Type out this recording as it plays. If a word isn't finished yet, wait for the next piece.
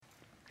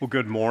Well,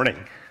 good morning.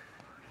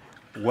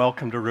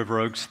 Welcome to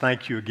River Oaks.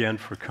 Thank you again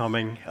for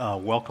coming.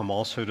 Welcome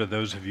also to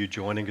those of you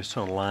joining us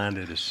online.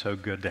 It is so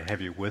good to have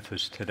you with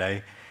us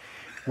today.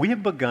 We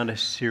have begun a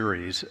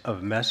series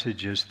of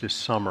messages this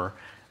summer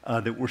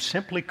that we're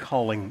simply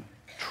calling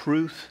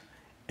Truth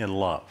in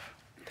Love.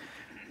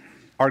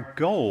 Our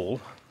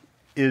goal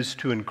is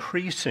to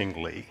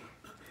increasingly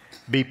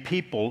be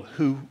people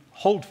who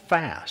hold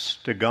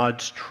fast to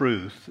God's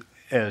truth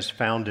as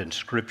found in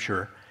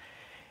Scripture,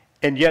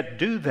 and yet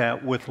do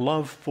that with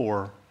love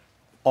for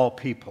all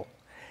people.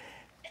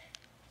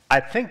 I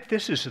think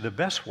this is the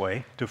best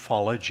way to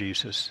follow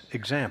Jesus'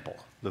 example.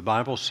 The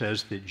Bible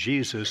says that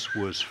Jesus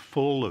was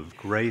full of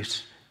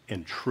grace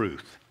and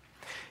truth.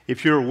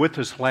 If you were with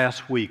us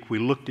last week, we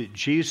looked at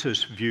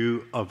Jesus'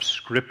 view of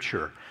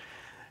Scripture.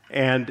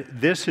 And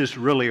this is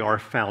really our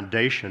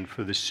foundation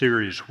for the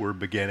series we're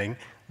beginning,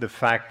 the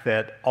fact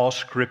that all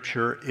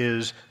Scripture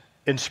is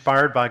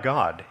inspired by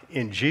God.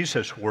 In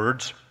Jesus'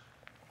 words,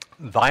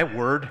 "Thy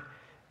word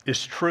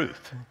is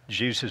truth."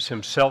 Jesus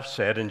himself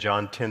said in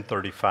John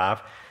 10:35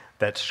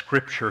 that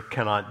Scripture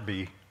cannot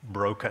be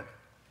broken.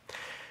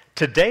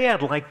 Today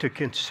I'd like to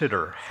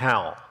consider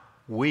how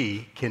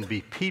we can be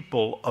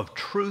people of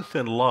truth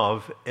and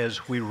love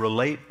as we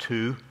relate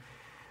to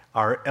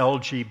our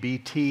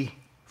LGBT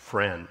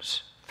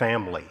friends,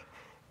 family,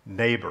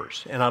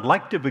 neighbors. And I'd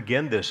like to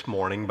begin this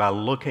morning by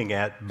looking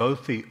at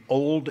both the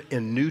Old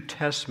and New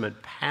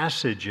Testament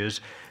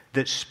passages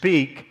that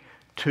speak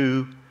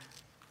to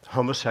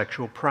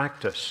homosexual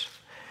practice.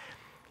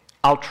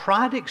 I'll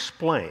try to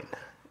explain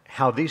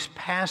how these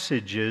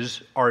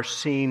passages are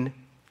seen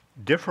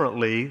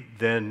differently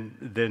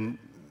than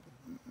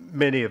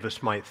many of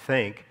us might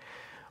think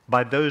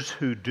by those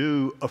who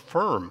do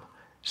affirm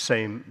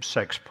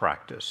same-sex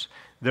practice.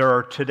 There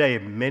are today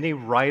many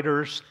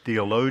writers,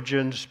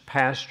 theologians,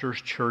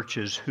 pastors,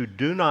 churches who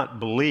do not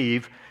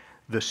believe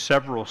the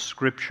several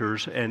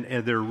scriptures, and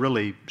there are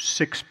really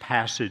 6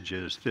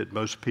 passages that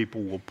most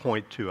people will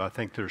point to. I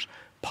think there's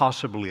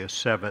possibly a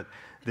 7th,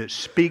 that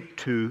speak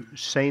to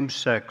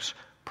same-sex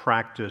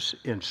practice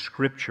in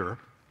Scripture.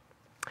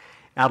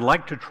 I'd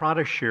like to try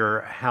to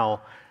share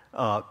how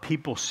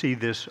people see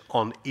this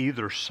on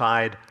either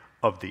side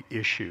of the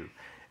issue.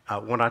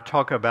 When I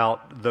talk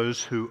about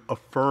those who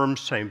affirm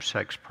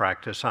same-sex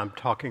practice, I'm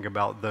talking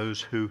about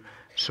those who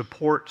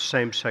support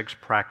same-sex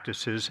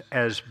practices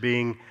as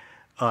being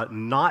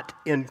not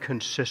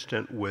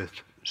inconsistent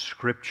with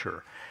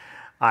Scripture.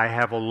 I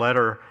have a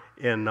letter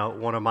in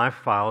one of my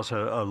files,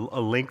 a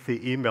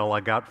lengthy email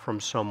I got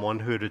from someone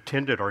who had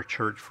attended our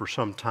church for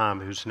some time,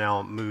 who's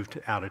now moved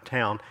out of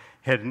town,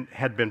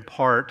 had been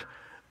part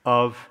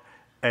of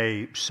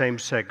a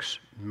same-sex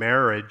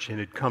marriage and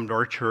had come to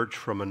our church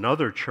from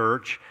another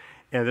church.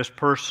 And this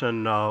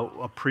person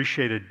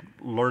appreciated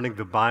learning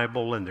the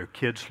Bible and their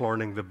kids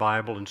learning the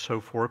Bible and so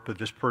forth. But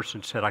this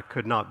person said, I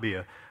could not be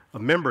a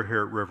member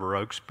here at River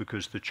Oaks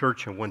because the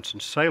church in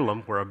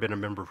Winston-Salem, where I've been a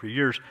member for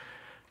years,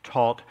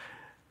 taught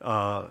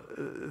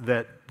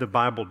that the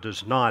Bible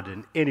does not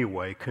in any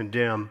way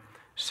condemn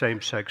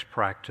same-sex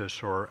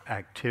practice or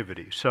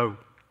activity. So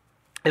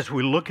as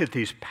we look at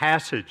these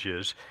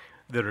passages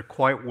that are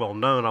quite well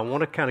known, I want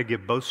to kind of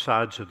give both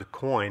sides of the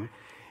coin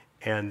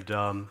and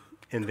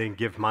then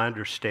give my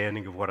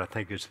understanding of what I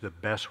think is the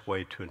best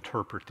way to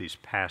interpret these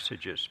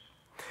passages.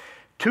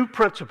 2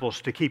 principles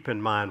to keep in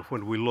mind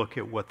when we look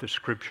at what the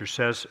Scripture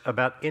says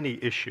about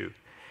any issue.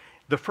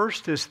 The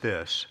first is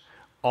this: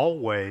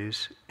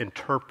 always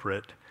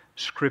interpret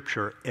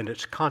Scripture in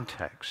its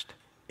context,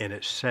 in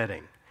its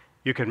setting.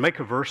 You can make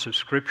a verse of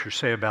Scripture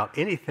say about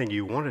anything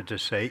you wanted to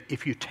say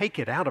if you take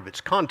it out of its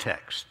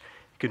context.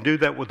 You can do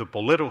that with a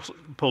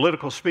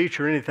political speech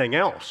or anything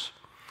else.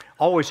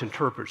 Always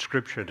interpret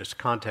Scripture in its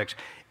context.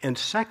 And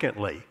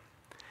secondly,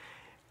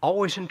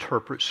 always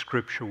interpret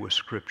Scripture with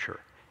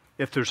Scripture.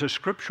 If there's a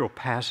scriptural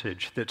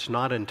passage that's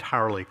not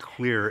entirely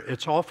clear,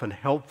 it's often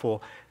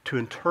helpful to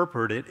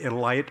interpret it in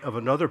light of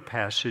another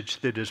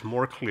passage that is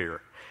more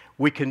clear.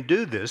 We can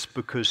do this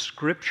because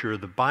Scripture,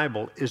 the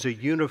Bible, is a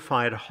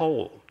unified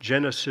whole,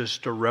 Genesis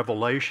to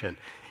Revelation.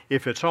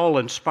 If it's all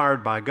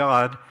inspired by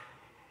God,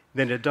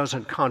 then it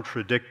doesn't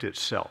contradict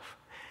itself.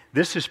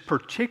 This is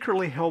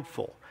particularly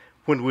helpful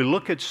when we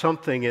look at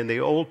something in the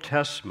Old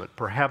Testament,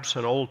 perhaps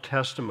an Old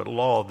Testament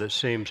law that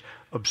seems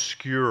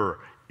obscure,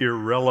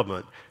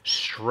 irrelevant,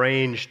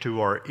 strange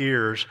to our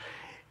ears,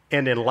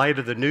 and in light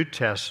of the New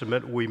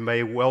Testament, we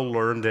may well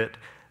learn that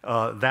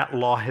that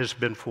law has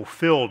been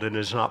fulfilled and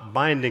is not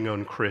binding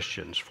on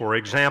Christians. For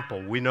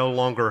example, we no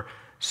longer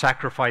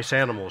sacrifice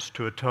animals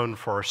to atone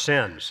for our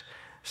sins.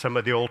 Some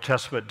of the Old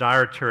Testament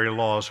dietary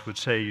laws would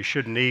say you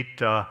shouldn't eat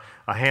a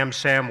ham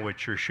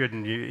sandwich or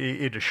shouldn't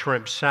eat a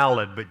shrimp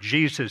salad, but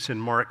Jesus in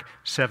Mark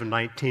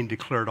 7:19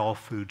 declared all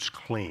foods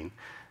clean.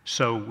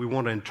 So we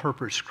want to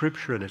interpret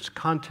Scripture in its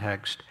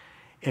context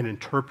and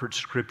interpret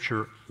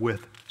Scripture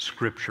with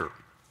Scripture.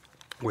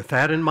 With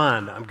that in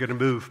mind, I'm going to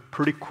move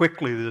pretty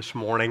quickly this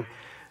morning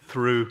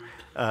through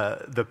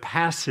the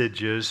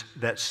passages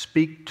that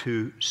speak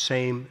to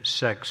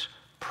same-sex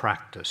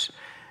practice.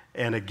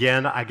 And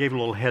again, I gave a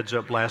little heads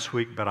up last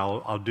week, but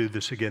I'll do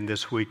this again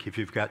this week. If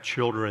you've got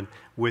children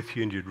with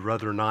you and you'd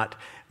rather not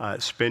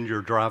spend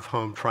your drive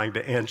home trying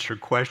to answer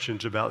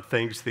questions about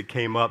things that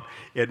came up,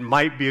 it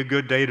might be a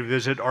good day to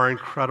visit our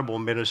incredible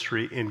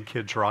ministry in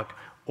Kids Rock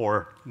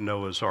or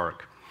Noah's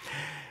Ark.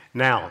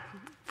 Now,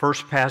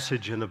 first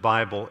passage in the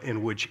Bible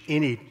in which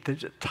any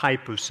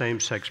type of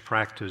same-sex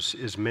practice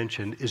is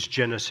mentioned is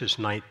Genesis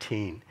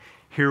 19.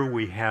 Here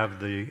we have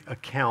the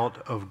account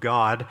of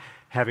God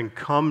having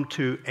come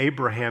to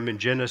Abraham in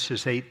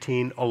Genesis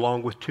 18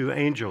 along with two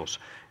angels.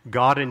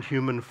 God in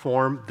human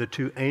form, the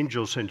two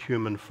angels in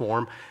human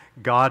form,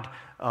 God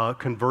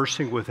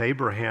conversing with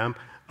Abraham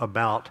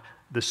about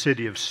the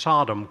city of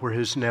Sodom where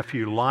his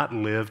nephew Lot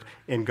lived,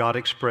 and God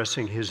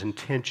expressing his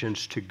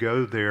intentions to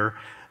go there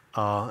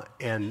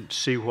and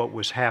see what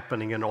was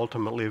happening, and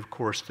ultimately, of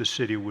course, the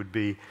city would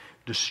be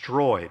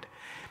destroyed.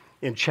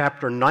 In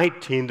chapter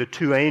 19, the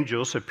two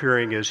angels,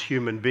 appearing as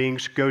human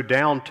beings, go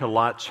down to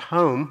Lot's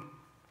home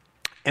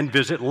and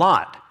visit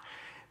Lot,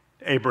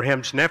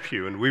 Abraham's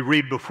nephew. And we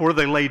read, before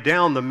they lay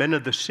down, the men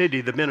of the city,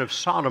 the men of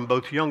Sodom,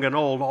 both young and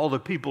old, all the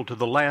people to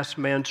the last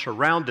man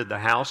surrounded the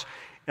house,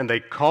 and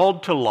they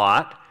called to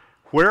Lot,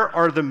 where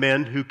are the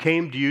men who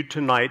came to you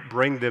tonight?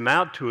 Bring them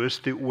out to us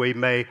that we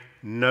may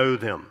know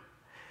them.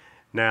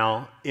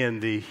 Now, in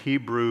the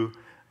Hebrew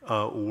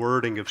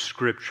wording of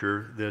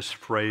Scripture, this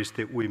phrase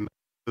that we may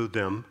know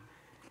them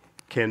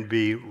can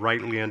be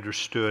rightly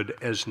understood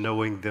as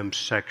knowing them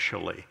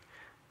sexually.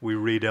 We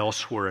read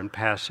elsewhere in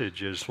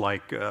passages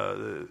like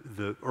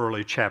the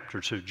early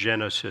chapters of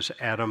Genesis,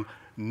 Adam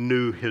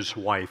knew his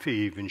wife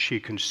Eve, and she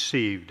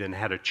conceived and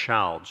had a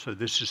child. So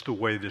this is the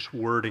way this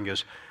wording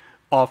is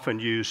often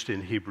used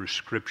in Hebrew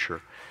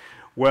Scripture.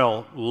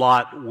 Well,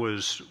 Lot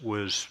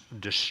was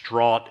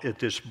distraught at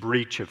this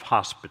breach of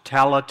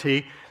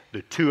hospitality.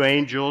 The two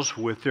angels,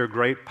 with their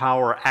great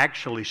power,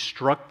 actually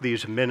struck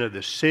these men of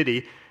the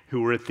city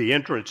who were at the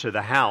entrance of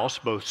the house,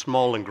 both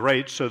small and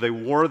great, so they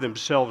wore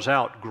themselves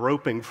out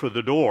groping for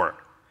the door.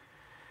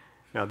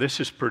 Now,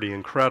 this is pretty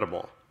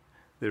incredible.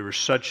 There was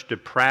such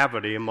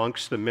depravity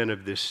amongst the men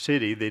of this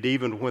city that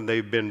even when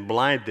they've been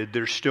blinded,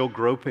 they're still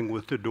groping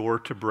with the door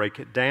to break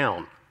it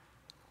down.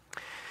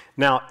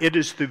 Now, it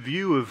is the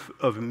view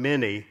of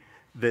many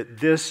that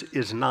this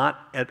is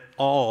not at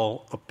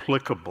all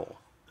applicable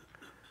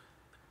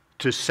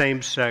to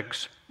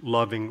same-sex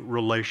loving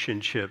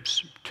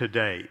relationships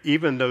today.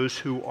 Even those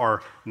who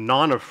are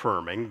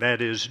non-affirming,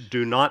 that is,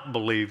 do not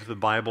believe the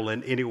Bible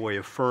in any way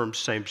affirms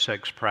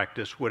same-sex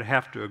practice, would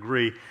have to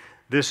agree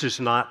this is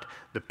not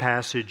the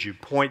passage you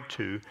point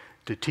to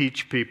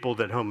teach people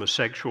that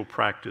homosexual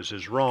practice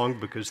is wrong,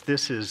 because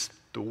this is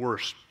the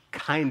worst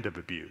kind of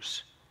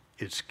abuse.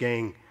 It's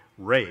gang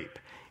rape.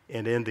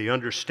 And in the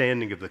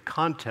understanding of the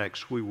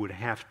context, we would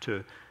have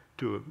to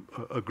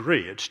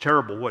agree. It's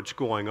terrible what's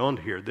going on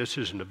here. This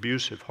is an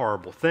abusive,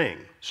 horrible thing.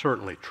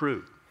 Certainly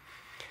true.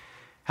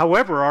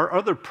 However, our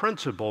other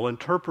principle,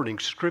 interpreting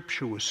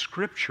Scripture with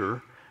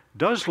Scripture,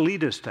 does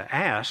lead us to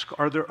ask,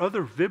 are there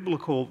other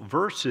biblical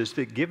verses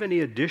that give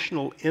any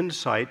additional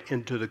insight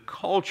into the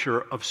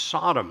culture of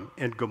Sodom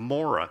and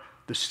Gomorrah,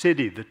 the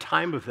city, the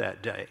time of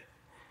that day?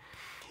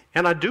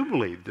 And I do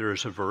believe there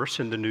is a verse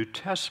in the New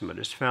Testament.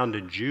 It's found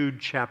in Jude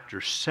chapter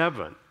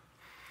 7.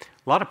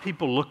 A lot of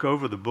people look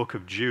over the book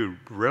of Jude,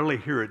 rarely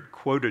hear it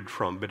quoted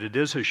from, but it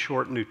is a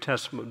short New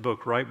Testament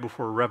book right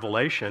before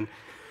Revelation,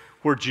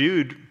 where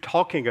Jude,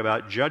 talking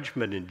about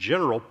judgment in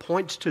general,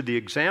 points to the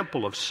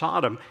example of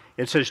Sodom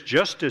and says,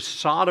 just as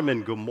Sodom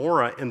and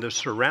Gomorrah and the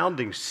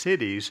surrounding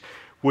cities,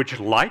 which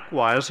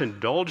likewise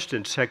indulged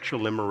in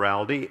sexual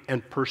immorality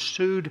and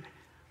pursued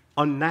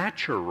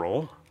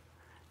unnatural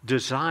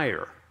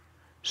desire,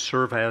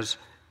 serve as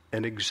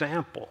an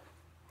example.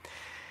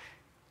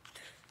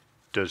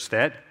 Does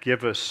that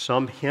give us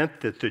some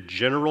hint that the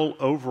general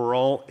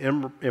overall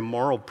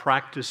immoral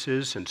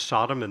practices in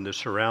Sodom and the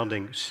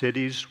surrounding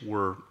cities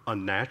were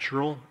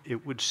unnatural?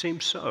 It would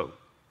seem so.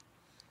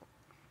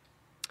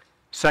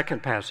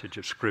 Second passage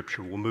of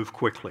Scripture, we'll move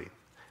quickly.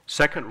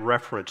 Second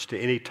reference to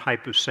any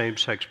type of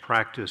same-sex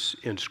practice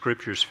in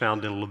Scripture is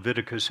found in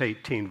Leviticus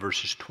 18,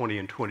 verses 20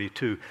 and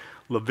 22.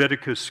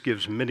 Leviticus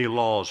gives many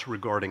laws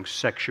regarding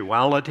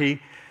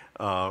sexuality,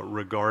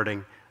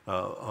 regarding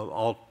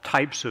all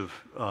types of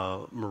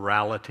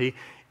morality.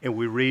 And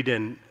we read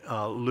in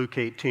Luke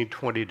 18,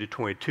 20 to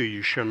 22,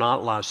 you shall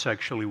not lie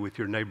sexually with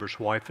your neighbor's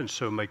wife and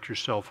so make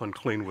yourself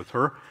unclean with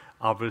her.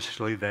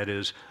 Obviously, that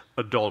is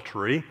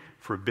adultery,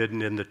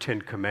 forbidden in the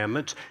Ten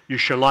Commandments. You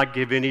shall not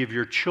give any of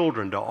your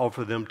children to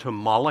offer them to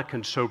Moloch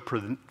and so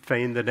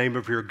profane the name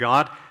of your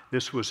God.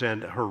 This was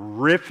an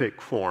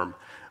horrific form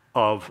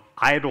of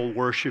idol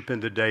worship in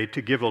the day,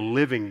 to give a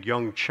living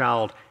young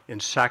child in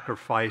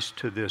sacrifice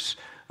to this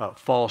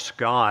false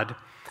god.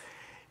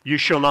 You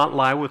shall not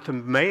lie with a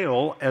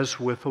male as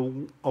with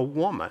a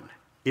woman.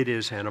 It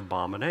is an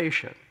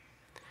abomination.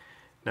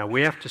 Now,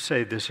 we have to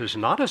say this is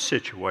not a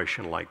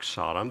situation like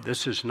Sodom.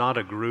 This is not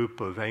a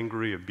group of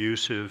angry,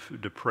 abusive,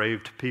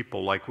 depraved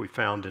people like we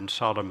found in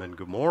Sodom and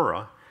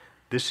Gomorrah.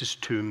 This is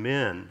two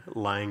men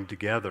lying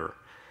together.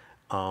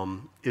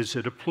 Is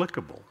it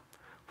applicable?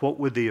 What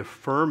would the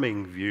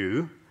affirming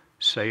view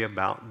say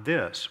about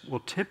this?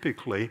 Well,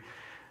 typically,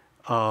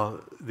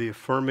 the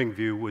affirming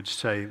view would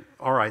say,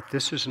 all right,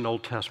 this is an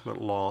Old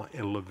Testament law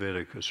in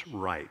Leviticus,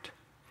 right.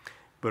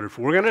 But if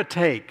we're going to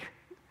take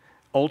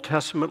Old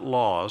Testament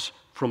laws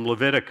from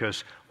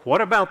Leviticus,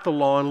 what about the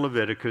law in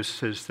Leviticus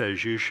that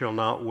says you shall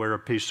not wear a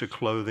piece of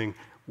clothing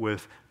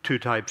with two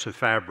types of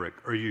fabric,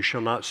 or you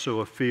shall not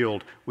sow a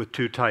field with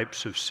two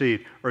types of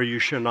seed, or you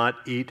shall not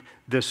eat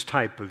this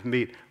type of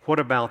meat? What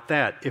about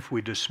that? If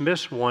we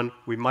dismiss one,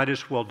 we might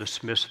as well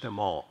dismiss them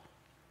all.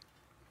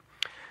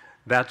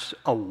 That's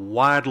a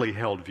widely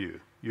held view.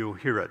 You'll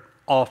hear it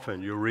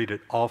often. You'll read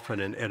it often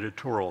in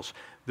editorials.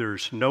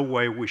 There's no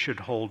way we should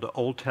hold the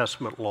Old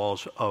Testament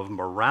laws of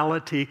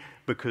morality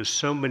because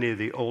so many of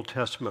the Old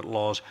Testament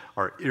laws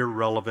are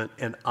irrelevant,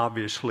 and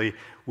obviously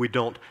we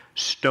don't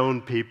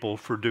stone people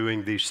for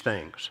doing these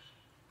things.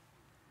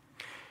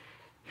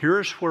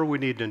 Here's where we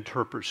need to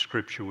interpret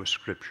Scripture with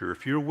Scripture.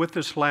 If you were with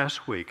us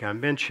last week, I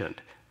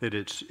mentioned that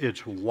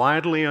it's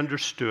widely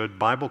understood,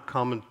 Bible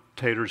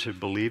commentators have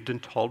believed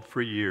and taught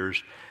for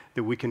years,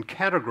 that we can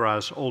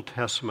categorize Old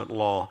Testament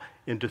law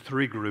into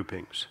three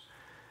groupings.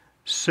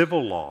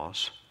 Civil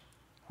laws,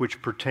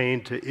 which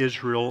pertain to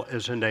Israel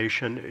as a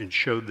nation and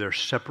showed their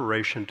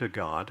separation to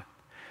God.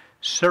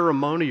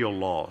 Ceremonial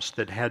laws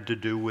that had to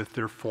do with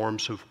their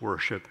forms of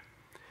worship.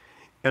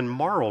 And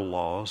moral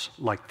laws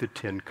like the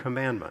Ten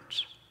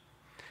Commandments.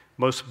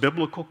 Most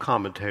biblical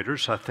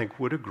commentators, I think,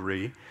 would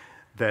agree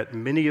that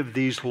many of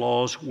these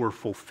laws were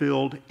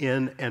fulfilled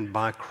in and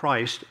by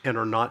Christ and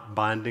are not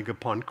binding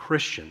upon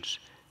Christians.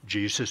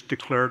 Jesus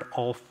declared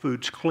all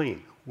foods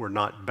clean. We're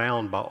not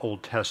bound by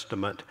Old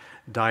Testament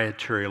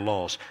dietary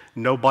laws.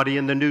 Nobody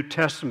in the New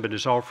Testament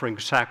is offering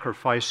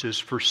sacrifices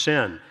for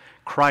sin.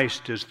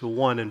 Christ is the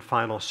one and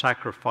final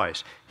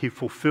sacrifice. He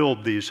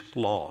fulfilled these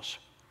laws.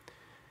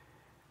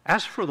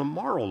 As for the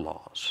moral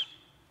laws,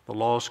 the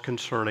laws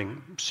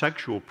concerning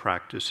sexual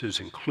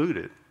practices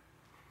included,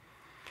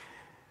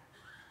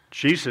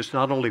 Jesus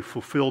not only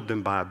fulfilled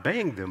them by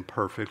obeying them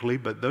perfectly,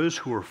 but those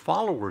who are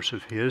followers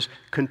of his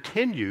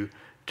continue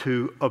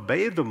to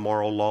obey the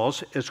moral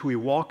laws as we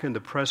walk in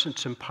the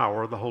presence and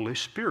power of the Holy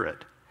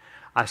Spirit.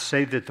 I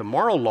say that the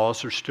moral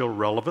laws are still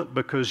relevant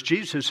because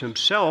Jesus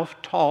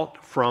himself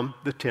taught from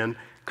the Ten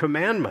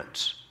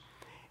Commandments.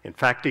 In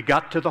fact, he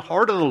got to the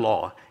heart of the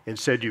law and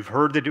said, you've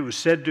heard that it was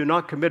said, do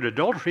not commit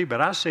adultery,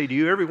 but I say to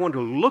you, everyone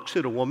who looks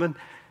at a woman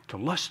to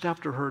lust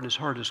after her in his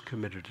heart has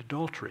committed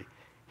adultery.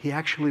 He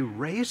actually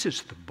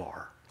raises the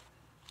bar.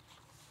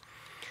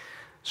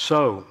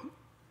 So,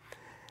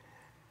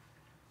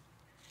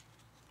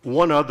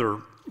 one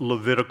other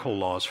Levitical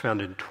law is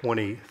found in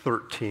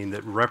 2013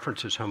 that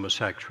references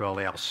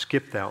homosexuality. I'll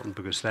skip that one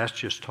because that's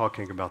just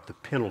talking about the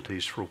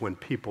penalties for when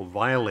people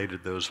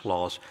violated those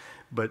laws.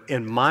 But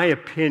in my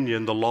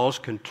opinion, the laws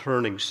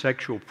concerning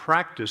sexual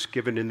practice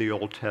given in the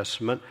Old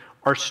Testament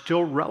are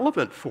still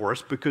relevant for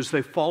us because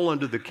they fall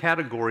under the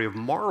category of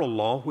moral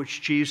law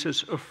which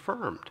Jesus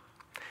affirmed.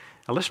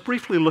 Now let's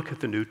briefly look at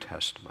the New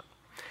Testament.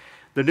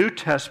 The New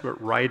Testament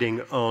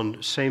writing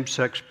on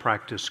same-sex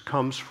practice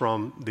comes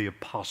from the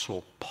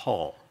Apostle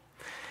Paul.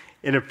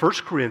 And in 1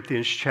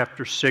 Corinthians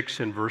chapter 6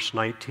 and verse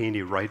 19,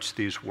 he writes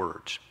these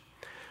words,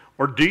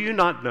 "Or do you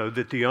not know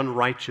that the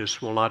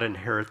unrighteous will not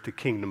inherit the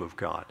kingdom of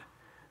God?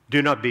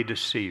 Do not be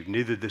deceived,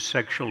 neither the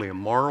sexually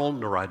immoral,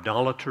 nor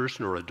idolaters,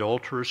 nor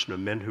adulterers, nor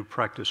men who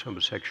practice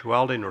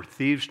homosexuality, nor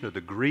thieves, nor the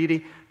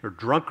greedy, nor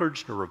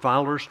drunkards, nor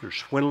revilers, nor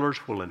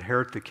swindlers will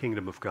inherit the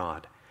kingdom of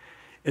God.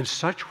 And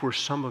such were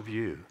some of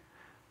you.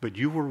 But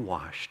you were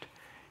washed,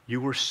 you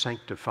were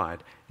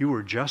sanctified, you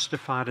were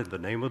justified in the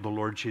name of the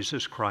Lord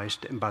Jesus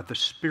Christ and by the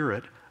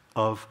Spirit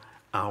of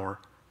our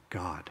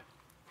God."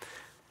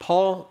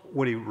 Paul,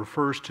 when he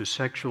refers to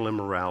sexual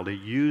immorality,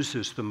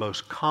 uses the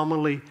most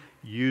commonly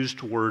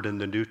used word in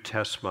the New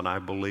Testament, I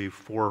believe,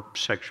 for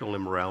sexual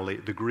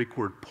immorality, the Greek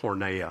word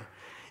porneia.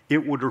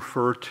 It would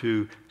refer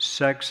to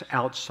sex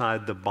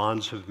outside the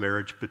bonds of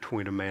marriage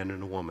between a man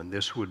and a woman.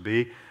 This would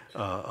be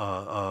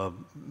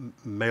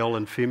male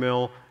and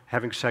female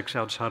having sex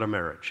outside of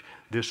marriage.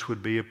 This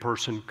would be a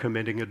person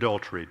committing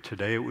adultery.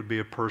 Today it would be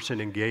a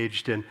person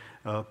engaged in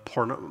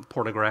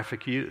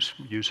pornographic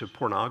use of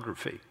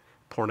pornography.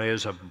 Porneia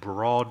is a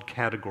broad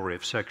category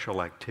of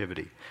sexual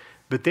activity.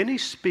 But then he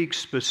speaks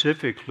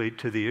specifically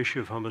to the issue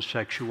of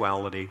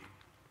homosexuality.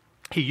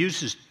 He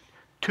uses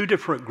two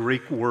different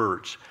Greek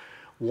words.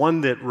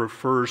 One that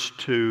refers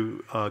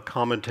to,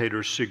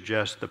 commentators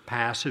suggest, the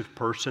passive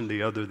person,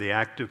 the other the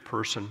active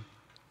person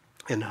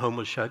in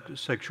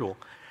homosexual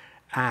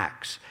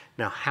acts.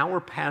 Now, how are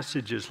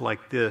passages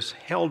like this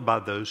held by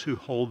those who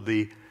hold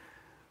the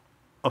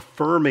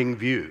affirming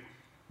view,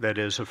 that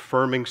is,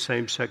 affirming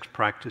same-sex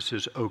practice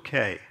is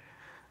okay?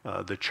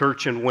 The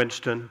church in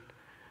Winston,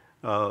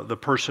 the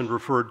person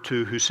referred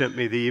to who sent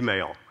me the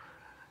email,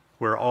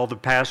 where all the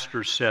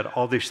pastors said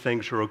all these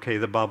things are okay,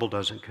 the Bible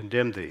doesn't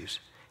condemn these.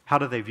 How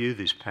do they view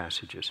these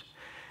passages?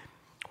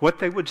 what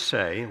they would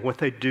say, what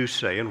they do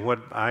say, and what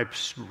I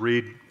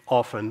read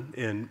often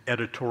in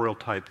editorial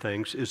type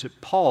things, is that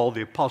Paul,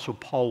 the Apostle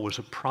Paul, was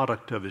a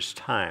product of his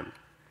time.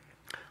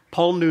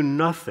 Paul knew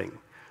nothing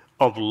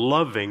of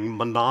loving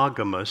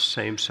monogamous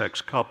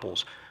same-sex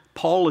couples.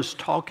 Paul is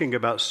talking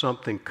about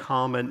something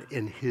common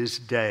in his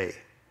day,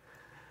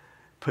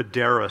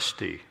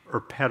 pederasty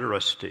or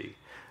pederasty.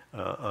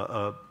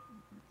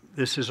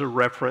 This is a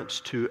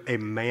reference to a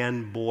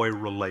man-boy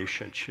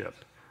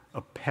relationship.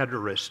 A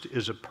pederast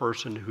is a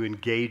person who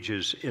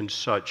engages in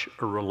such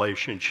a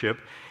relationship,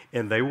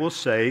 and they will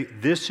say,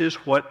 this is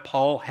what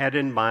Paul had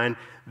in mind,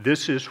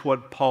 this is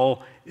what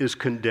Paul is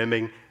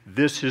condemning,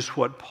 this is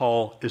what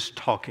Paul is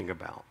talking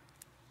about.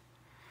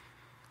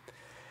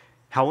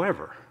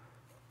 However,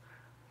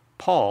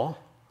 Paul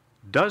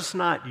does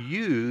not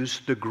use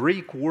the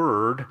Greek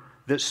word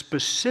that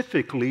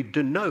specifically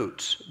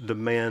denotes the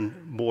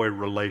man-boy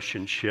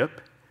relationship.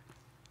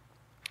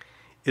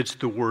 It's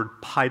the word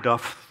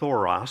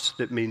paidophthoros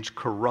that means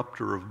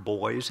corrupter of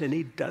boys, and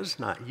he does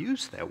not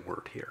use that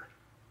word here.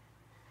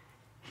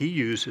 He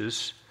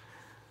uses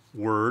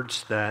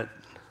words that,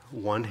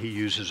 one, he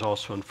uses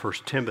also in 1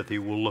 Timothy,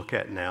 we'll look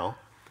at now,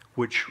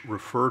 which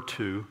refer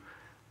to,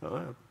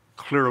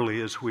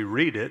 clearly as we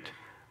read it,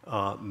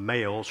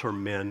 males or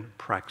men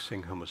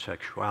practicing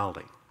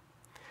homosexuality.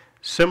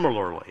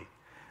 Similarly,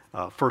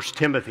 1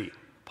 Timothy,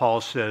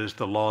 Paul says,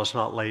 the law is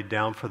not laid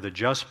down for the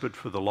just, but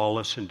for the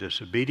lawless and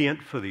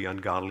disobedient, for the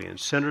ungodly and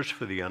sinners,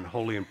 for the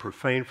unholy and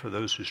profane, for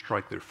those who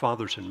strike their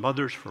fathers and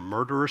mothers, for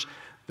murderers,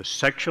 the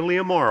sexually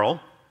immoral.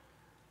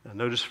 Now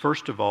notice,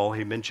 first of all,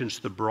 he mentions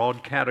the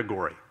broad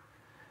category.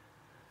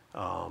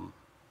 Men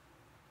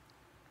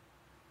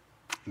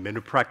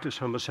who practice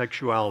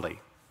homosexuality,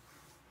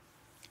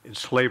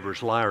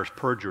 enslavers, liars,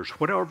 perjurers,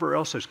 whatever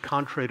else is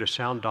contrary to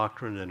sound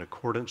doctrine in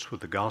accordance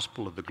with the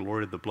gospel of the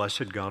glory of the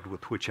blessed God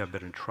with which I've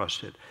been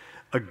entrusted.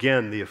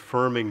 Again, the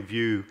affirming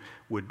view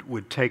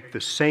would take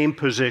the same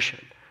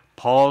position.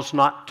 Paul's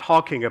not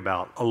talking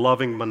about a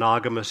loving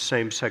monogamous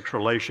same-sex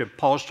relationship.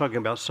 Paul's talking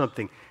about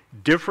something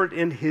different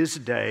in his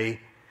day,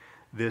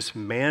 this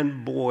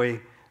man-boy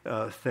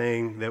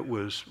thing that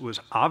was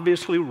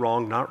obviously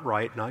wrong, not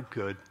right, not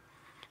good.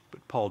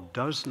 But Paul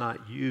does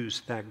not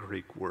use that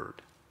Greek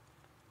word.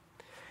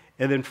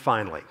 And then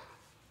finally,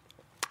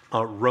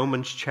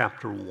 Romans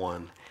chapter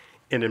 1.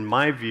 And in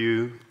my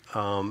view,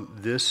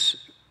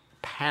 this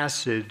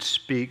passage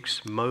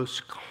speaks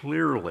most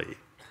clearly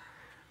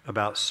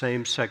about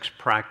same-sex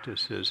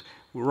practices.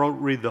 We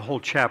won't read the whole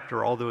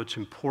chapter, although it's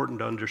important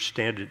to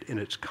understand it in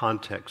its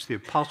context. The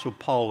Apostle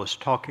Paul is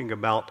talking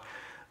about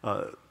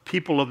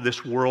people of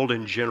this world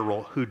in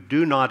general who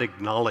do not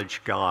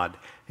acknowledge God.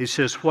 He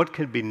says what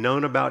can be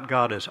known about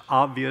God is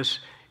obvious.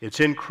 It's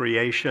in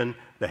creation.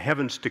 The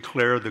heavens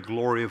declare the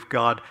glory of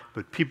God,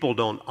 but people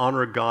don't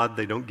honor God.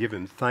 They don't give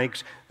him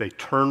thanks. They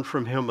turn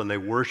from him and they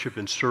worship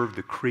and serve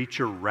the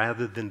creature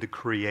rather than the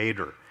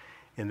Creator.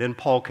 And then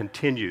Paul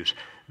continues,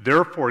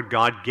 therefore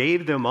God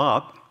gave them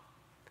up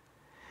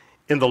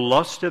in the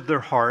lust of their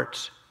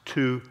hearts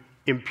to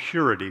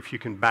impurity. If you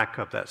can back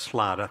up that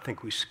slide, I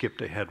think we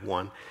skipped ahead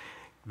one.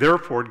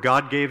 Therefore,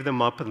 God gave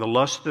them up in the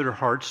lust of their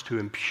hearts to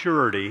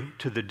impurity,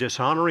 to the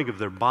dishonoring of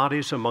their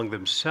bodies among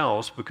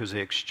themselves, because they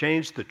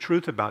exchanged the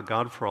truth about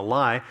God for a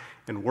lie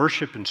and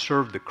worship and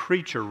serve the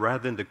creature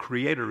rather than the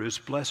Creator who is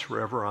blessed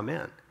forever.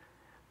 Amen.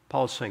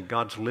 Paul's saying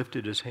God's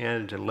lifted his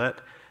hand and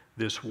let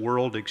this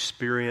world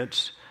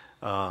experience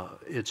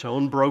its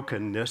own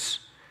brokenness.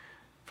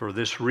 For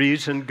this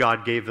reason,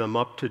 God gave them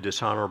up to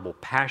dishonorable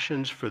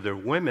passions, for their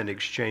women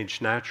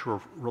exchanged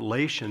natural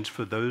relations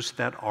for those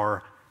that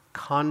are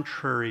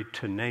contrary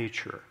to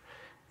nature.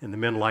 And the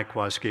men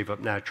likewise gave up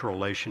natural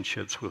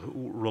relations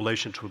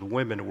with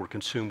women and were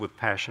consumed with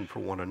passion for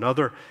one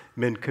another,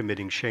 men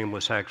committing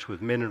shameless acts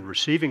with men and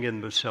receiving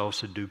in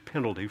themselves a due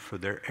penalty for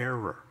their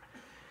error.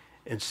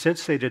 And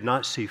since they did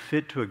not see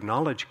fit to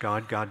acknowledge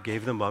God, God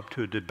gave them up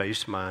to a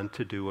debased mind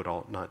to do what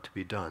ought not to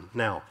be done.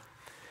 Now,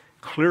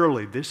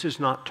 clearly, this is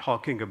not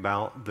talking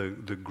about the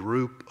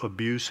group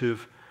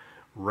abusive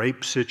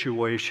rape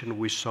situation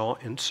we saw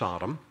in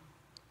Sodom.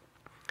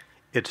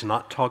 It's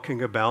not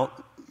talking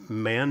about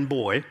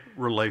man-boy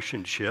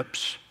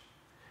relationships,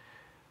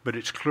 but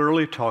it's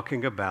clearly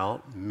talking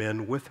about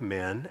men with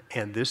men,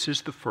 and this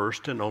is the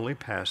first and only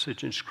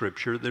passage in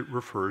Scripture that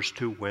refers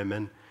to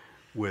women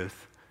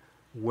with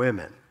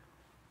women.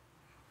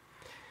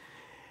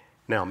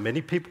 Now,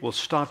 many people will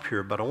stop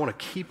here, but I want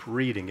to keep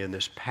reading in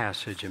this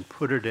passage and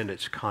put it in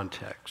its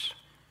context.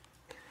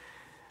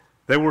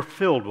 They were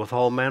filled with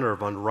all manner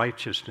of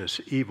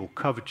unrighteousness, evil,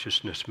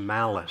 covetousness,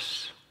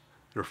 malice.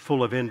 They're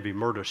full of envy,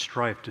 murder,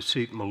 strife,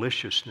 deceit,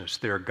 maliciousness.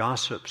 They are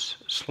gossips,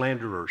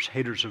 slanderers,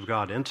 haters of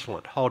God,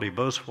 insolent, haughty,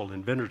 boastful,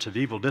 inventors of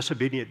evil,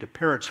 disobedient to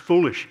parents,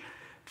 foolish,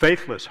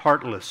 faithless,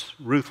 heartless,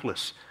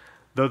 ruthless.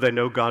 Though they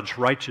know God's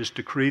righteous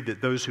decree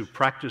that those who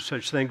practice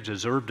such things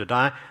deserve to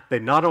die, they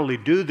not only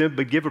do them,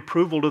 but give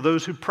approval to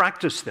those who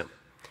practice them.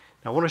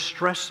 Now, I want to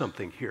stress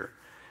something here.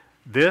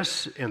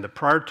 This and the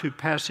prior two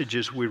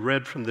passages we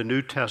read from the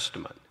New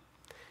Testament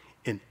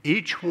In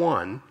each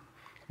one,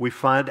 we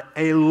find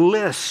a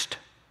list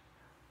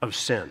of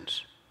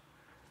sins,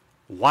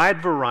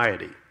 wide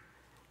variety,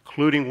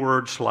 including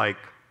words like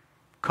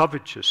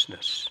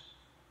covetousness,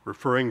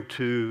 referring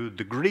to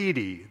the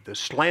greedy, the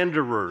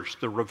slanderers,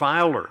 the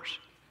revilers.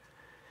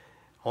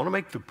 I want to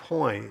make the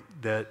point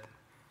that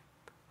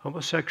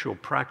homosexual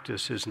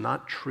practice is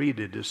not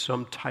treated as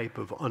some type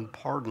of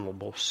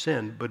unpardonable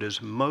sin, but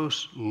is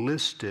most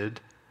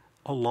listed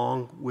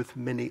along with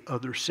many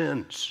other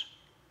sins.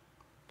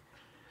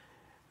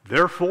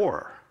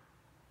 Therefore,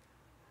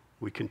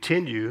 we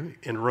continue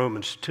in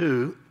Romans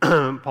 2.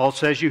 Paul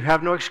says, you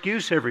have no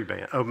excuse, every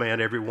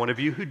man, every one of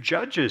you who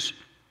judges.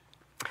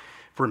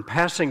 For in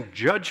passing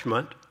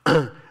judgment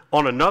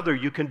on another,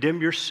 you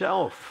condemn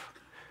yourself.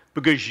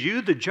 Because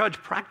you, the judge,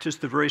 practice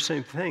the very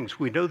same things.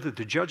 We know that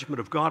the judgment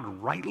of God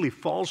rightly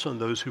falls on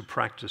those who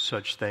practice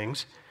such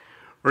things.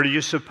 Or do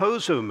you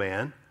suppose, O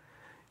man,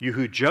 you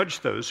who judge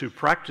those who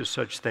practice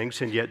such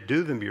things and yet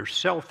do them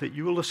yourself, that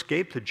you will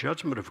escape the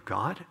judgment of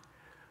God?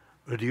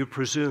 Or do you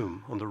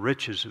presume on the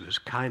riches of his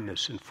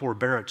kindness and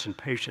forbearance and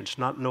patience,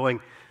 not knowing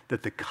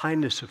that the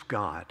kindness of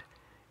God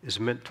is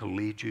meant to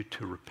lead you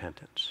to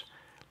repentance?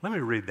 Let me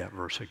read that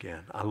verse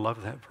again. I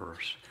love that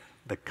verse.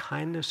 The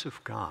kindness of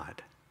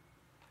God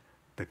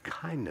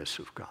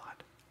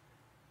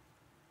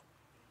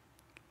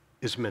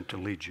is meant to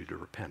lead you to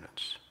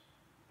repentance.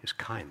 His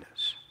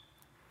kindness.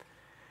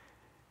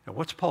 Now,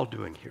 what's Paul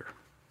doing here?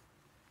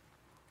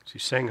 Is he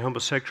saying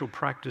homosexual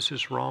practice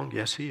is wrong?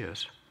 Yes, he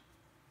is.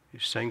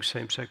 He's saying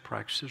same-sex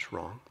practice is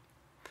wrong.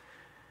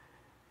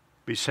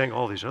 But he's saying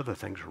all these other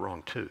things are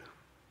wrong too.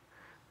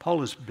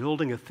 Paul is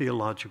building a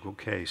theological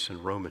case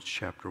in Romans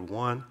chapter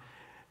 1,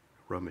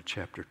 Romans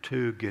chapter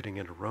 2, getting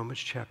into Romans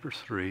chapter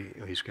 3.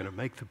 He's going to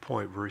make the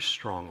point very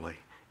strongly.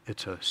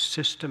 It's a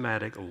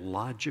systematic,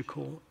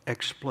 logical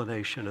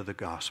explanation of the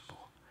gospel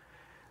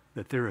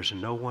that there is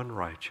no one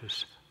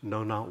righteous,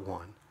 no, not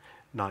one,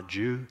 not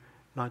Jew,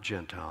 not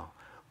Gentile,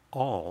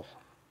 all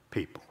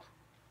people,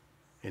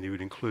 and he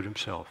would include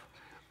himself,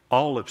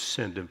 all have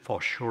sinned and fall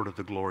short of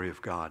the glory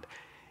of God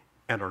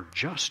and are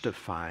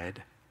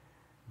justified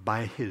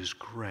by his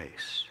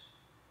grace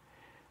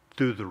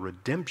through the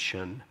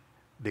redemption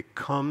that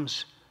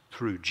comes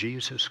through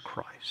Jesus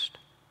Christ.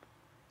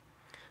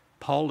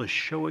 Paul is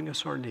showing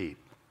us our need.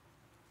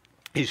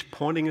 He's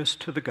pointing us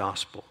to the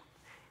gospel.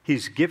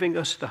 He's giving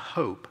us the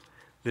hope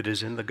that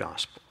is in the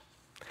gospel.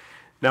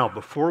 Now,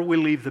 before we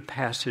leave the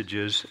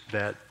passages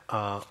that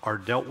are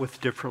dealt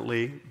with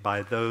differently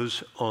by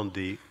those on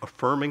the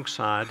affirming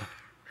side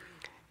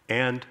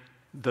and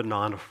the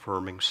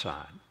non-affirming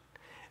side,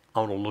 I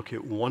want to look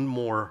at one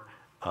more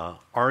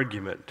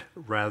argument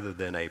rather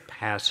than a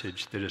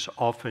passage that is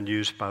often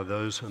used by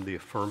those on the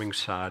affirming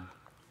side.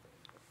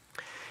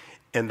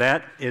 And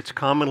that it's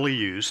commonly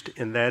used,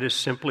 and that is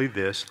simply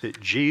this, that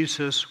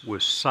Jesus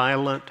was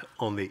silent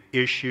on the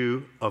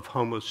issue of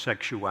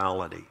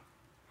homosexuality.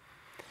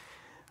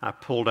 I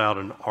pulled out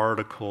an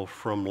article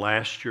from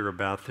last year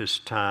about this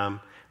time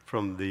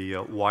from the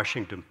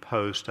Washington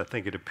Post. I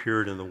think it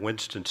appeared in the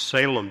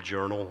Winston-Salem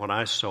Journal when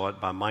I saw it,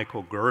 by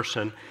Michael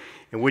Gerson,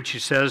 in which he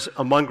says,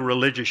 among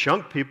religious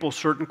young people,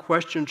 certain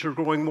questions are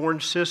growing more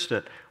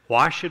insistent.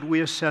 Why should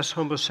we assess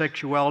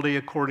homosexuality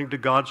according to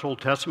God's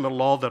Old Testament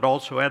law that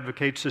also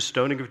advocates the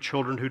stoning of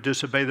children who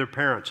disobey their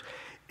parents?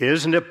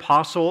 Isn't it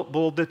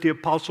possible that the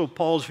Apostle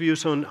Paul's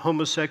views on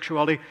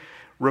homosexuality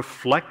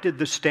reflected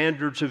the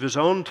standards of his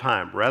own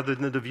time rather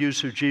than the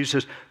views of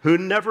Jesus, who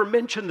never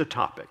mentioned the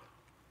topic?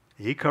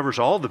 He covers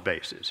all the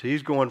bases.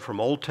 He's going from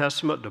Old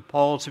Testament to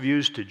Paul's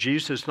views to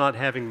Jesus not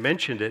having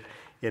mentioned it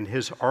in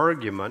his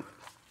argument.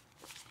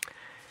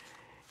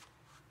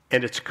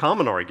 And it's a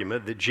common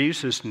argument that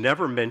Jesus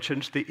never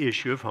mentions the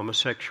issue of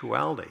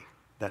homosexuality.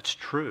 That's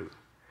true.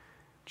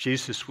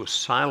 Jesus was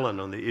silent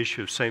on the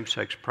issue of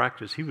same-sex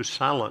practice. He was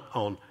silent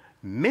on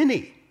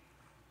many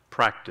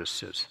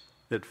practices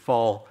that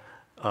fall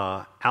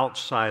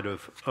outside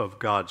of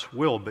God's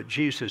will, but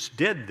Jesus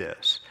did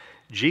this.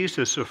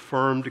 Jesus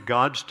affirmed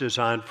God's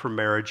design for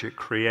marriage at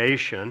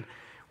creation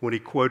when he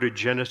quoted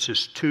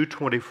Genesis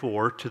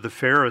 2:24 to the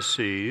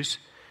Pharisees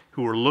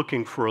who were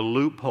looking for a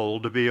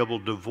loophole to be able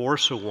to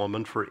divorce a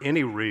woman for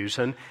any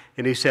reason.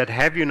 And he said,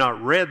 have you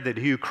not read that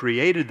he who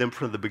created them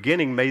from the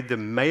beginning made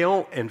them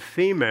male and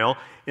female,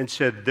 and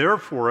said,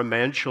 therefore a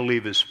man shall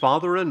leave his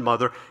father and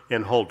mother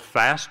and hold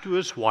fast to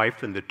his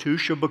wife, and the two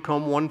shall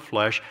become one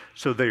flesh,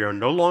 so they are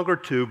no longer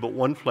two, but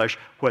one flesh.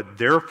 What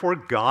therefore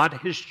God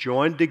has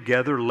joined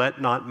together,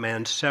 let not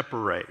man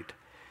separate.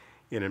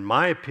 And in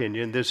my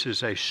opinion, this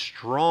is a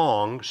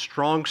strong,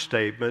 strong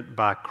statement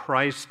by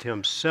Christ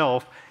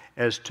himself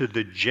as to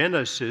the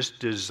Genesis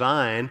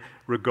design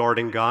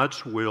regarding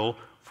God's will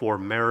for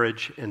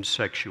marriage and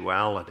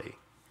sexuality.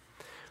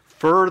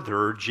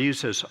 Further,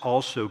 Jesus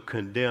also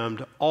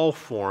condemned all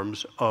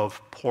forms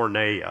of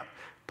porneia.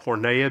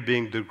 Porneia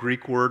being the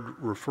Greek word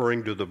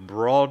referring to the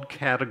broad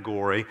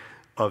category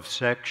of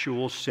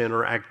sexual sin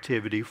or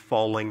activity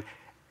falling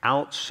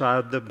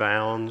outside the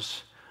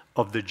bounds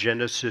of the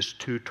Genesis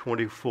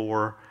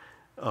 2:24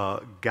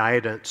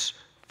 guidance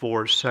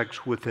for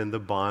sex within the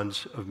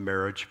bonds of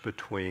marriage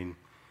between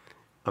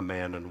a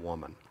man and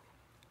woman.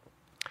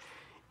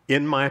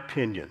 In my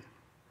opinion,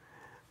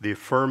 the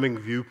affirming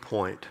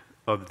viewpoint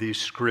of these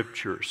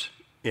scriptures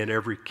in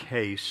every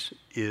case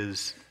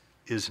is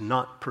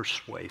not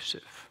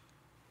persuasive.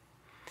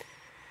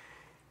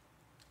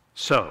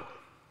 So,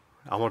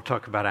 I want to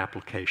talk about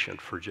application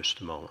for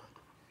just a moment,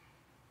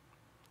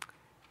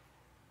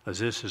 as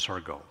this is our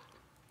goal.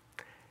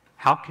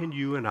 How can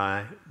you and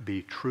I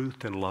be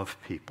truth and love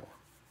people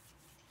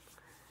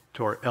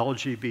to our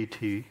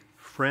LGBT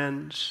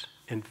friends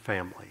and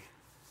family?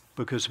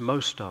 Because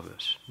most of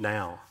us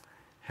now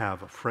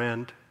have a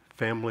friend,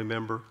 family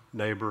member,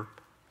 neighbor,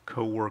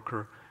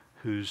 coworker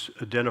who's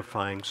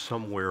identifying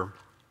somewhere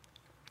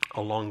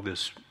along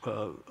this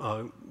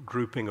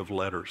grouping of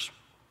letters.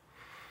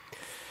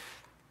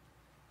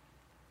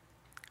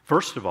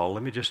 First of all,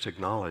 let me just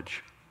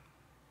acknowledge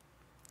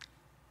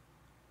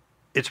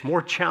it's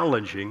more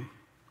challenging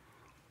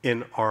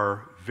in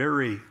our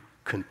very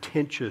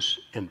contentious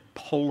and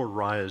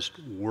polarized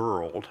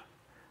world,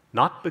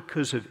 not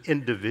because of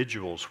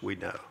individuals we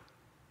know,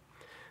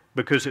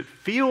 because it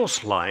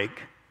feels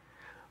like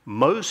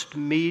most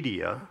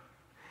media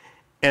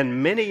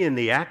and many in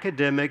the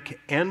academic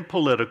and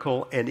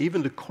political and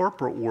even the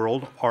corporate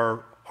world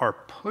are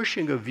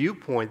pushing a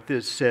viewpoint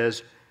that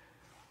says,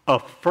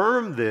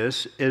 affirm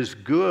this as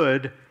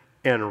good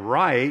and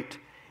right,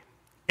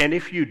 and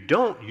if you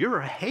don't, you're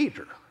a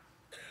hater.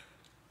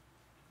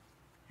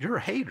 You're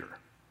a hater.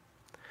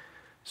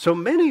 So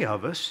many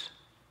of us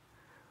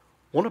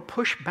want to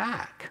push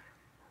back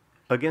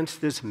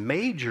against this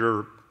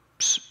major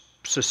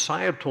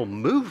societal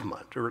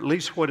movement, or at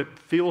least what it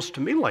feels to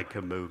me like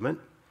a movement,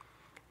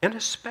 and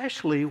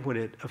especially when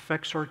it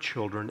affects our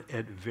children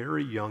at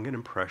very young and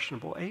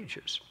impressionable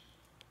ages.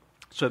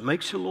 So it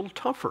makes it a little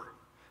tougher,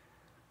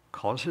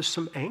 causes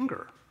some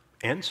anger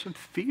and some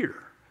fear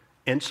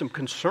and some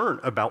concern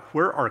about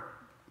where our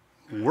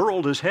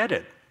world is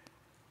headed.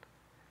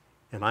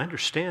 And I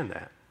understand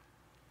that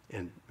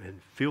and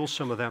feel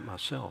some of that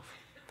myself.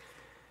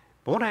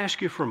 But I want to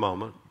ask you for a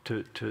moment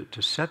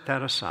to set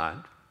that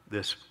aside,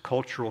 this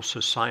cultural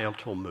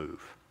societal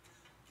move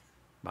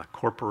by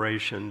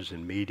corporations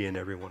and media and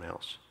everyone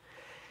else.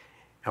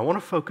 I want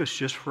to focus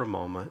just for a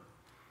moment,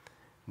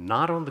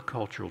 not on the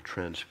cultural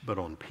trends, but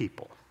on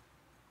people,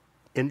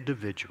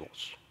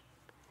 individuals.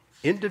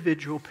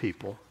 Individual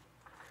people,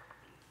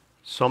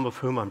 some of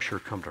whom I'm sure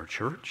come to our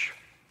church,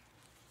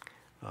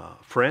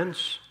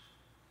 friends,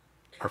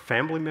 our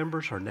family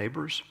members, our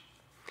neighbors,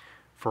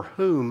 for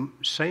whom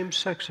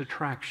same-sex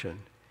attraction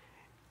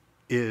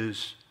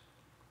is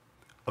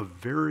a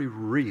very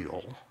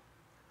real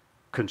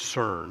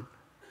concern,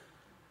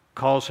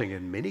 causing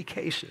in many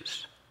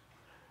cases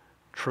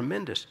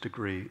tremendous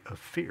degree of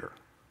fear.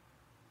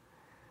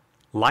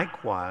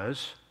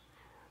 Likewise,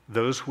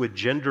 those with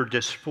gender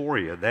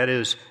dysphoria, that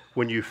is,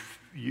 when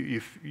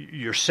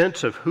your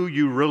sense of who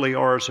you really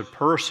are as a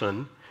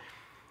person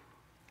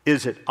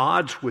is at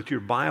odds with your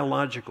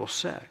biological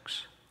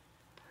sex.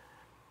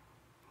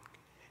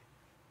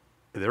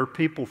 There are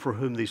people for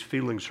whom these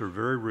feelings are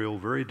very real,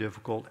 very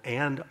difficult,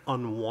 and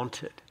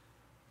unwanted.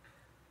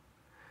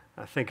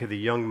 I think of the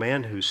young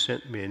man who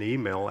sent me an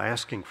email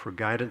asking for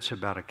guidance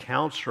about a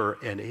counselor,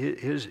 and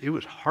it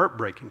was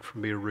heartbreaking for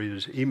me to read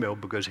his email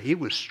because he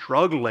was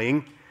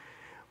struggling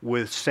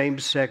with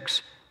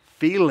same-sex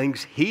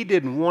feelings he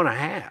didn't want to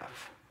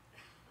have.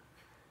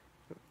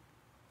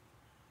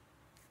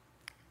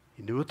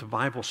 He knew what the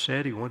Bible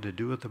said. He wanted to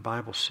do what the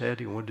Bible said.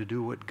 He wanted to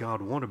do what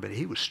God wanted, but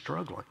he was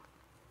struggling.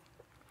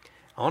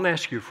 I want to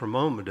ask you for a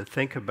moment to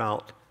think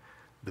about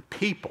the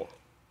people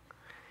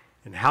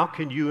and how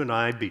can you and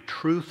I be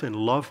truth and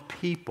love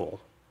people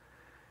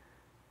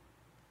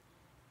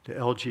to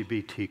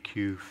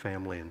LGBTQ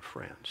family and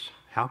friends?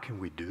 How can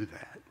we do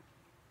that?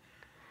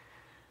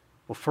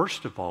 Well,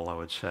 first of all, I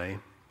would say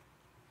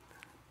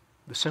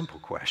the simple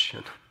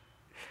question,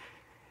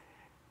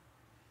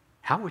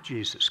 how would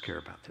Jesus care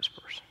about this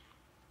person?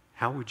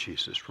 How would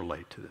Jesus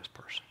relate to this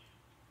person?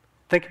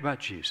 Think about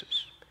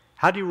Jesus.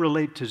 How do you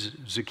relate to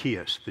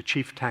Zacchaeus, the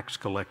chief tax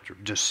collector,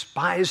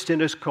 despised in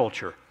his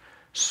culture,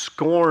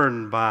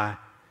 scorned by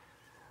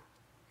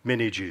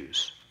many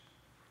Jews?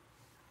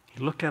 He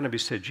looked at him and he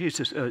said,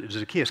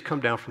 Zacchaeus, come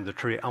down from the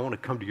tree. I want to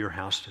come to your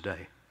house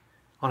today.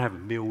 I want to have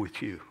a meal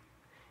with you.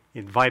 He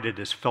invited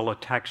his fellow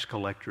tax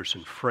collectors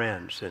and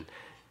friends, and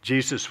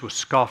Jesus was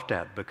scoffed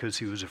at because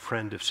he was a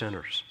friend of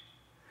sinners.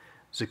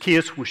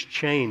 Zacchaeus was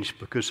changed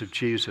because of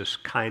Jesus'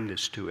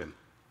 kindness to him.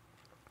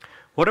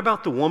 What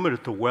about the woman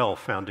at the well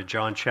found in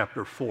John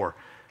chapter 4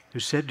 who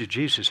said to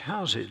Jesus,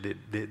 how is it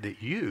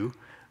that you,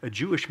 a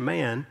Jewish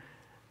man,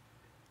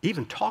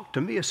 even talk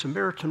to me, a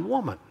Samaritan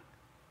woman?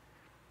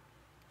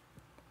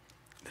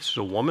 This is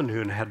a woman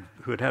who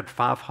had had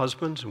 5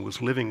 husbands and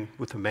was living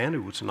with a man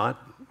who was not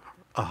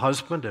a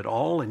husband at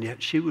all, and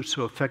yet she was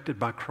so affected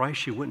by Christ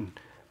she went and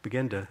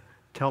began to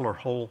tell her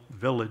whole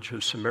village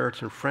of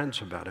Samaritan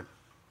friends about him.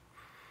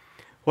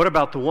 What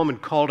about the woman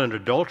caught in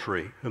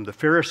adultery, whom the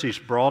Pharisees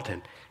brought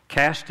and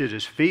cast at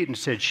his feet and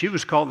said, she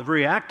was caught in the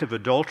very act of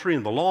adultery,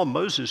 and the law of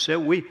Moses said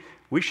we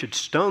should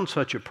stone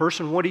such a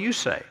person. What do you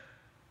say?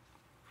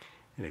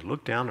 And he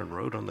looked down and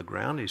wrote on the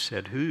ground. He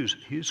said,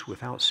 who's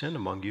without sin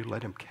among you?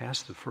 Let him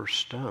cast the first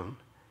stone.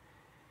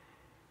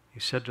 He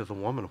said to the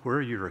woman, where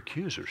are your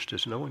accusers?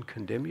 Does no one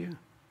condemn you?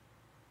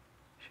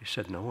 She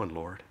said, no one,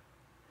 Lord.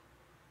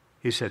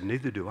 He said,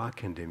 neither do I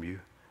condemn you.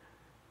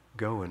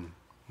 Go and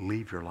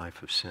leave your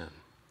life of sin.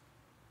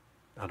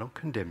 I don't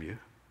condemn you.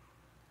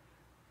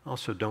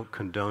 Also don't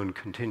condone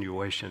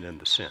continuation in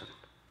the sin.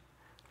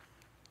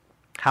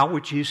 How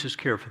would Jesus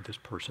care for this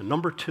person?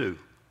 Number 2,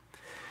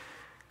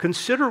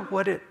 consider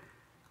what it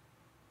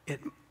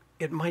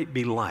might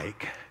be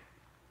like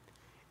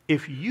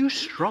if you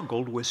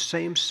struggled with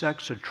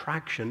same-sex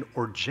attraction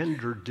or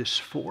gender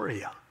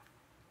dysphoria.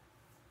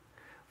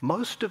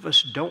 Most of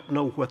us don't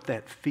know what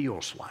that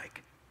feels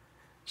like.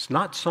 It's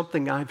not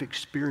something I've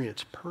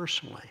experienced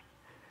personally,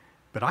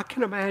 but I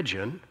can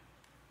imagine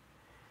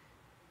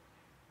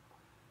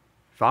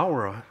if I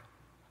were a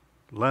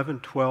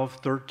 11, 12,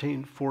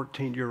 13,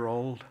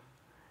 14-year-old,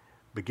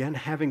 began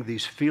having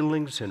these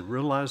feelings and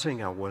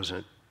realizing I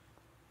wasn't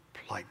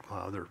like my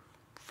other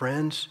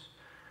friends,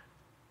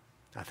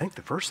 I think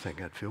the first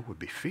thing I'd feel would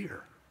be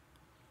fear.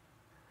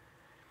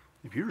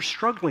 If you're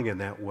struggling in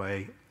that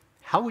way,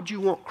 how would you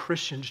want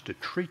Christians to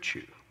treat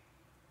you?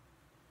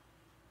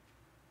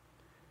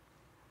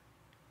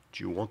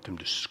 Do you want them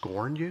to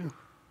scorn you,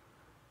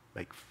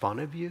 make fun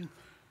of you,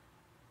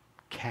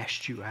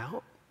 cast you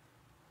out?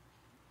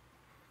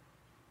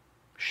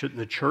 Shouldn't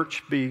the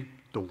church be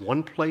the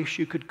one place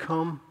you could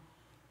come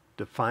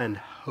to find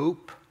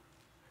hope,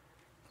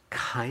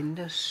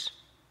 kindness?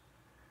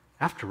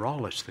 After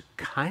all, it's the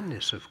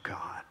kindness of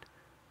God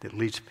that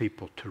leads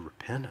people to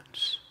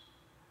repentance.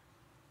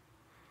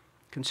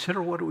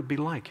 Consider what it would be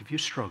like if you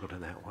struggled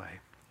in that way.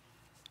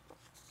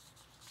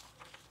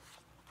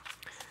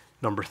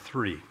 Number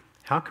 3,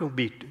 how can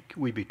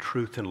we be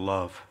truth and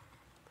love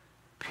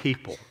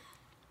people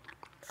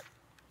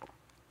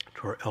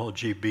to our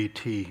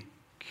LGBTQ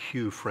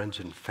friends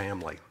and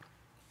family?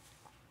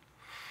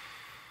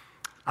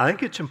 I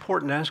think it's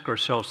important to ask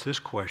ourselves this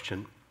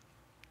question: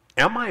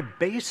 am I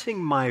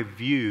basing my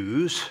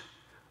views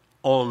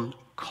on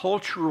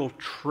cultural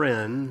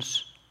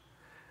trends,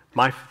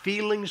 my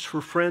feelings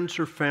for friends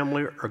or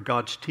family, or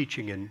God's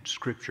teaching in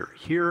Scripture?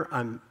 Here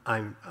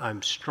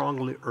I'm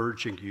strongly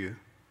urging you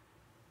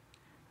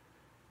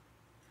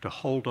to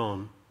hold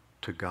on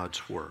to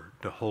God's Word,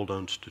 to hold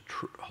on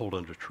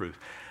to truth.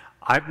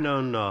 I've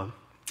known a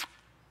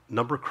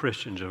number of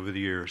Christians over the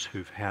years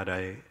who've had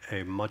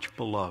a much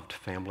beloved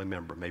family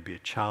member, maybe a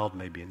child,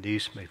 maybe a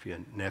niece, maybe a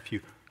nephew,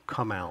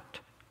 come out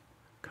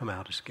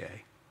as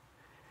gay.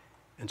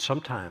 And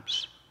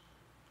sometimes,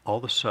 all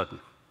of a sudden,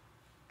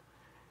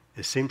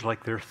 it seems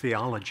like their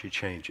theology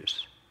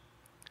changes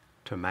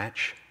to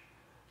match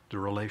the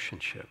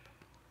relationship.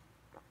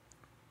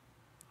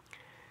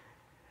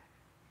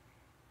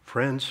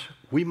 Friends,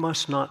 we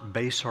must not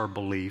base our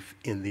belief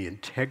in the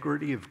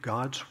integrity of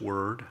God's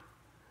Word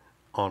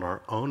on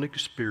our own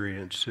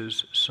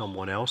experiences,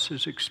 someone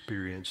else's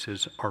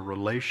experiences, our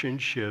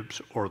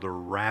relationships, or the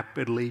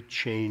rapidly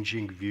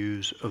changing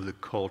views of the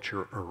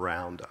culture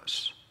around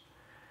us.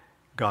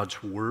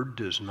 God's Word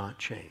does not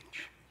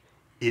change.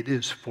 It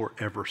is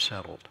forever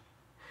settled.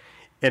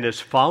 And as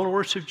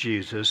followers of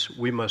Jesus,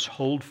 we must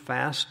hold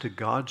fast to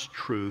God's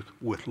truth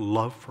with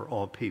love for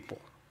all people,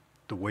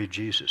 the way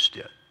Jesus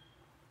did.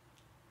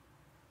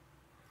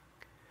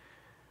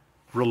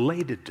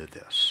 Related to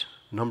this,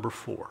 number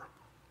 4,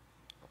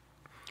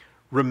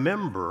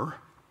 remember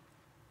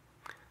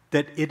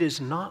that it is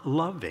not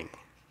loving.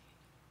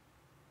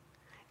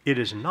 It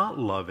is not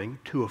loving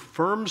to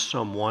affirm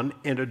someone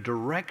in a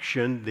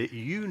direction that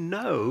you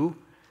know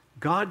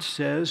God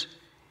says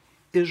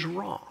is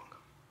wrong.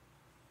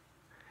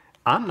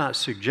 I'm not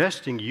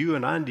suggesting you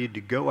and I need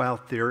to go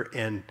out there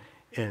and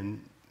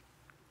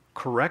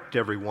correct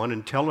everyone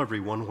and tell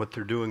everyone what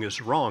they're doing is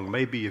wrong.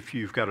 Maybe if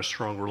you've got a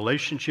strong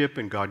relationship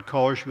and God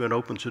calls you and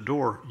opens a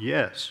door,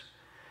 yes.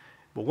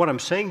 But what I'm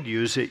saying to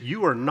you is that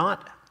you are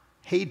not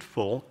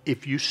hateful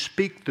if you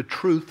speak the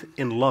truth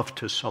in love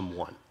to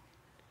someone.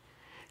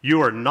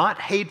 You are not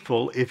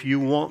hateful if you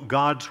want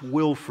God's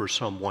will for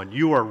someone.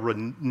 You are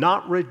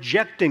not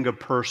rejecting a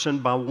person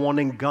by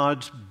wanting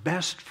God's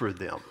best for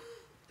them.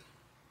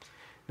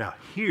 Now,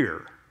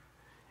 here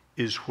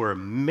is where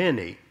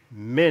many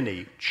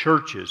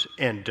churches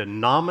and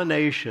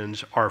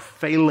denominations are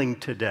failing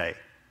today.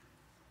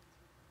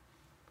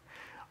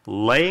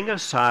 Laying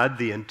aside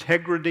the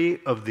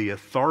integrity of the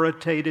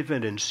authoritative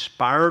and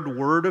inspired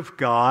Word of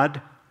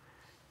God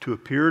to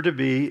appear to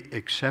be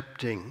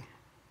accepting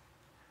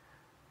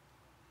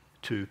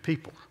to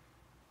people.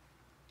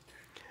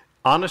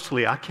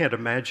 Honestly, I can't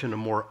imagine a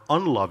more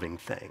unloving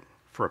thing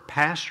for a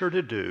pastor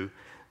to do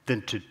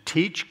than to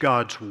teach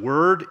God's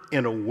Word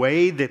in a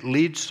way that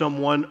leads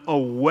someone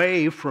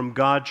away from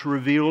God's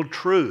revealed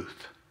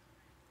truth.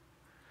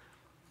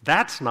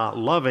 That's not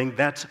loving,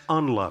 that's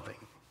unloving.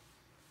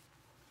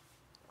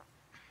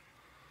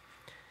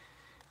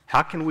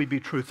 How can we be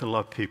truth and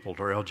love people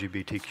to our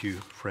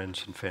LGBTQ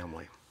friends and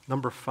family?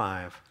 Number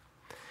 5,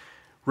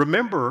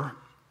 remember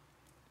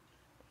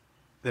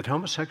that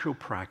homosexual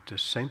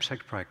practice,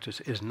 same-sex practice,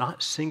 is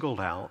not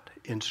singled out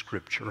in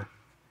Scripture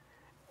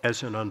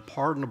as an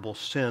unpardonable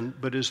sin,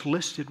 but is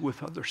listed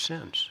with other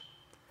sins.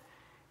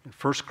 In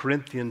 1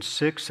 Corinthians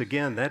 6,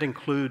 again, that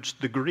includes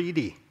the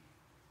greedy,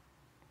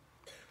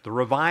 the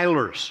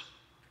revilers,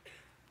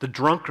 the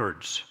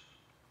drunkards.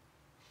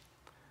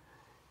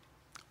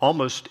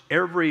 Almost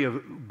every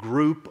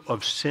group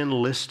of sin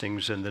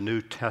listings in the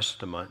New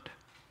Testament,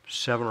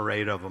 7 or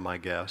 8 of them, I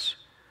guess,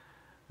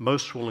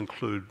 most will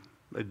include,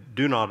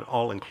 do not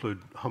all include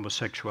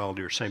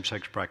homosexuality or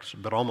same-sex practice,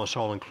 but almost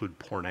all include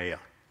porneia,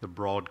 the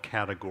broad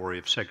category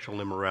of sexual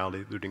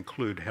immorality that would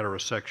include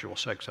heterosexual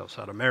sex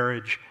outside of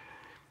marriage,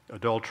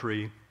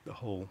 adultery, the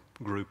whole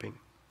grouping.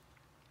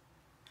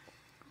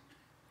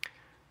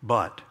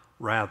 But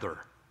rather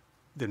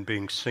than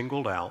being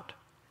singled out,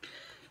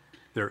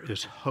 there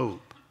is hope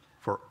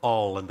for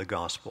all in the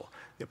gospel.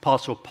 The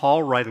Apostle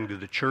Paul, writing to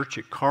the church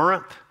at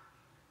Corinth,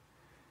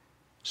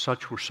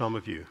 such were some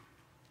of you.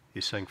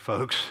 He's saying,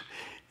 folks,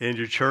 in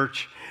your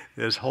church,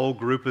 this whole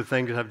group of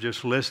things I've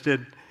just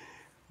listed,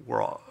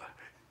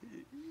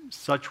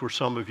 such were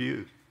some of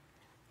you.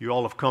 You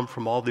all have come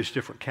from all these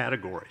different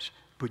categories,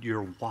 but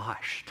you're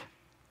washed.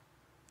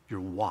 You're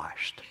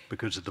washed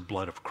because of the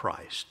blood of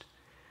Christ.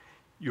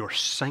 You're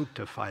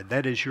sanctified.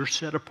 That is, you're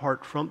set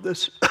apart from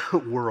this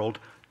world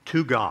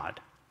to God.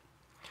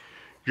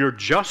 You're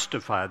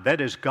justified. That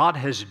is, God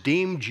has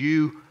deemed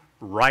you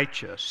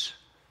righteous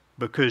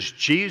because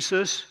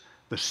Jesus,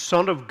 the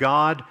Son of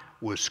God,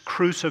 was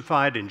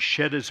crucified and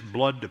shed his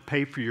blood to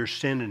pay for your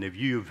sin. And if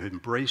you have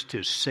embraced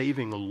his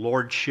saving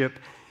lordship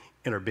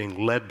and are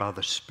being led by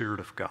the Spirit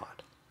of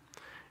God,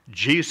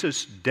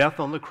 Jesus' death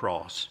on the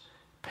cross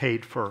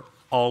paid for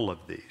all of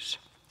these.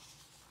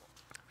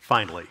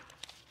 Finally,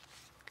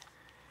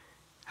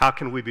 how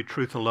can we be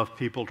truth and love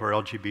people to our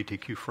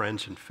LGBTQ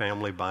friends and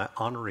family? By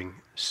honoring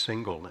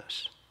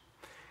singleness.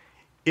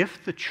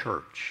 If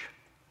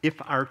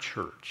our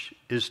church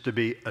is to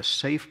be a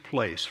safe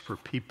place for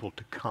people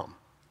to come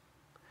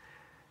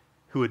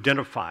who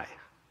identify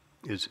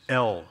as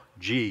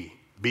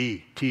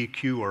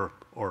LGBTQ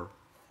or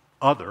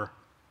other,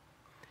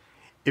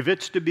 if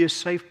it's to be a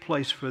safe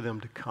place for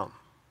them to come,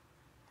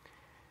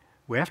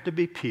 we have to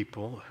be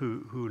people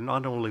who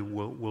not only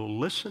will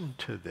listen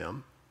to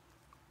them,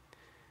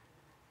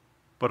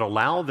 but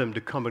allow them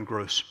to come and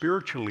grow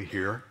spiritually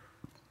here,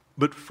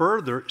 but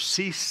further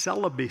see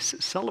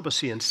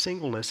celibacy and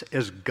singleness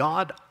as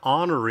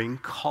God-honoring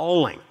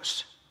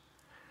callings.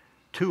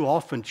 Too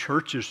often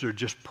churches are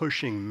just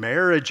pushing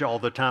marriage all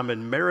the time,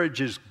 and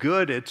marriage is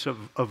good, it's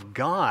of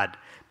God.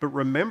 But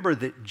remember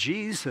that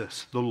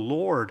Jesus, the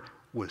Lord,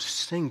 was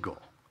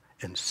single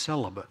and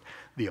celibate.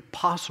 The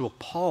Apostle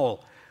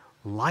Paul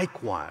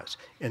likewise.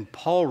 And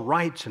Paul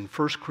writes in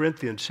 1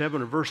 Corinthians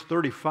 7 and verse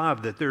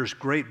 35 that there's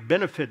great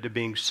benefit to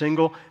being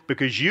single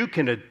because you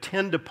can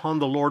attend upon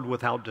the Lord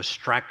without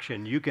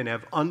distraction. You can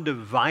have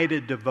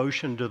undivided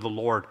devotion to the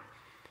Lord,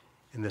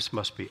 and this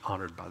must be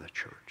honored by the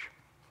church.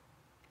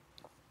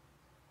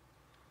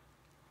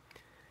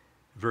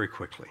 Very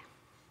quickly,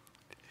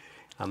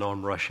 I know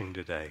I'm rushing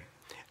today.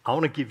 I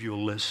want to give you a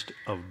list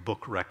of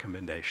book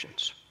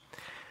recommendations.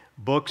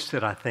 Books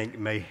that I think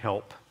may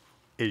help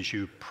as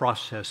you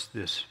process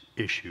this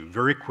issue.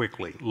 Very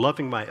quickly,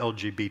 Loving My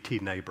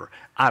LGBT Neighbor.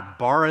 I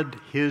borrowed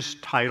his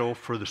title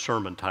for the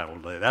sermon title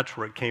today. That's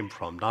where it came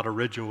from, not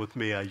original with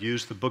me. I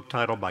used the book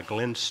title by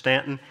Glenn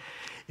Stanton.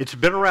 It's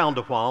been around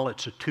a while.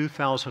 It's a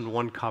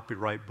 2001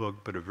 copyright book,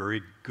 but a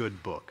very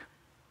good book.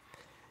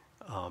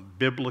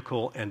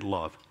 Biblical and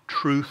love.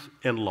 Truth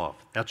and love.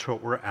 That's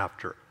what we're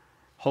after.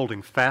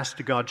 Holding fast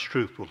to God's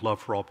truth with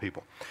love for all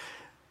people.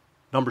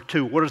 Number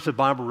 2, what does the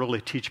Bible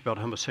really teach about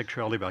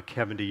homosexuality by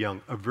Kevin DeYoung?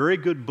 A very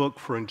good book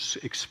for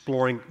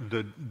exploring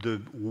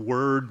the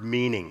word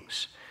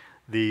meanings.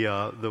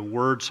 The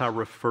words I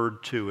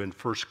referred to in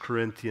 1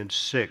 Corinthians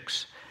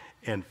 6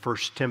 and 1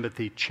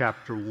 Timothy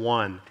chapter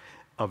 1.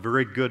 A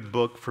very good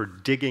book for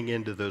digging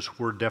into those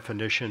word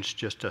definitions.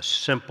 Just a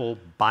simple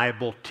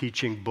Bible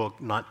teaching book,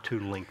 not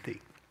too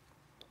lengthy.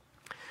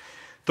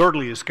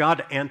 Thirdly, Is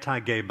God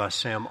Anti-Gay by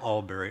Sam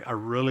Allberry. I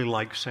really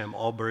like Sam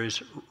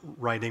Allberry's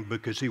writing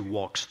because he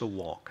walks the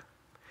walk.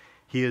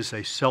 He is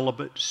a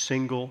celibate,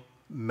 single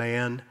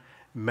male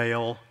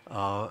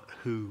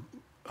who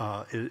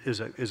is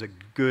a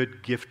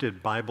good,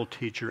 gifted Bible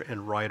teacher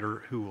and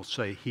writer who will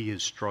say he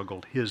has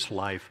struggled his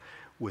life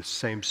with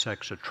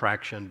same-sex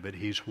attraction, but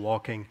he's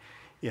walking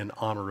in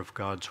honor of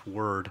God's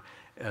Word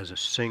as a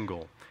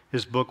single.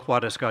 His book, Why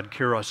Does God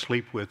Care I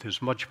Sleep With,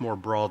 is much more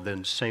broad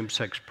than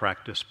same-sex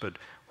practice, but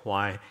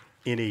why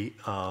any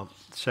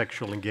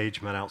sexual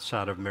engagement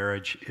outside of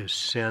marriage is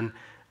sin.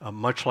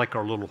 Much like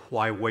our little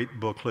Why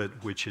Wait booklet,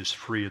 which is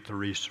free at the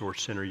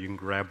Resource Center. You can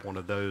grab one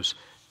of those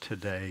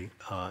today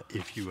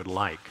if you would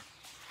like.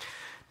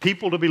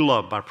 People to Be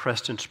Loved by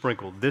Preston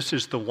Sprinkle. This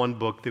is the one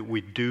book that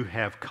we do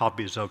have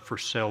copies of for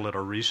sale at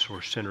our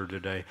Resource Center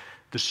today.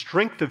 The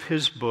strength of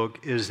his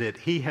book is that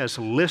he has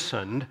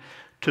listened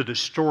to the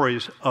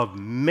stories of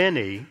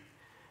many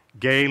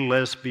gay,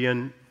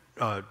 lesbian,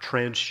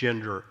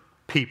 transgender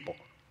people.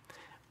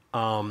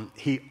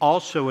 He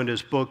also, in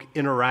his book,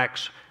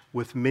 interacts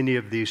with many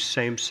of these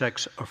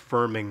same-sex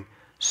affirming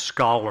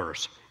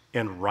scholars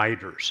and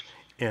writers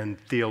and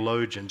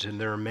theologians, and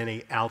there are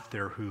many out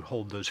there who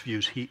hold those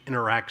views. He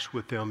interacts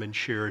with them and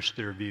shares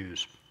their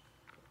views.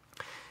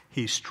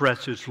 He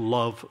stresses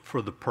love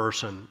for the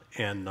person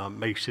and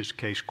makes his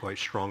case quite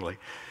strongly.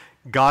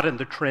 God and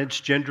the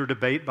Transgender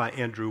Debate by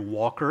Andrew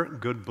Walker,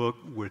 good book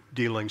with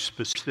dealing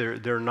specifically.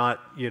 They're not,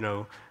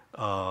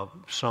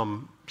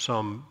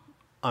 some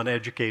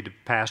uneducated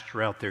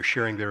pastor out there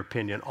sharing their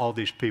opinion. All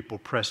these people,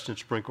 Preston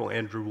Sprinkle,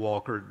 Andrew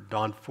Walker,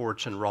 Don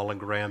Forts, and Roland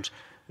Graham's,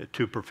 the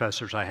two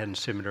professors I had in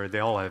seminary, they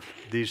all have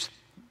these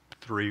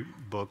three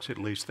books, at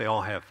least, they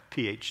all have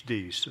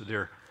PhDs, so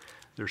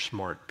they're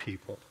smart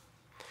people.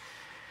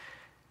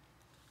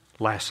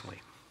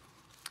 Lastly,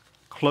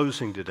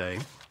 closing today,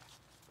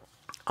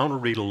 I want to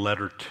read a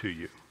letter to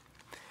you.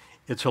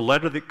 It's a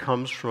letter that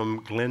comes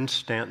from Glenn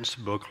Stanton's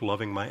book,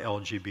 Loving My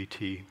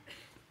LGBT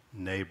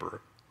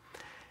Neighbor.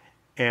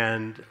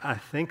 And I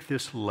think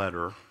this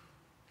letter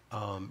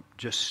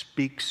just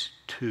speaks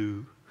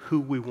to who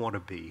we want to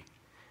be,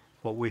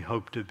 what we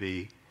hope to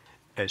be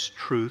as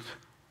truth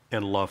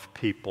and love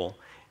people.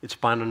 It's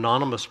by an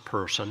anonymous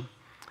person,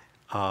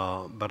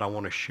 but I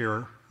want to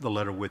share the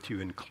letter with you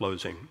in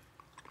closing.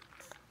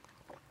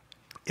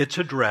 It's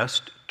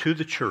addressed to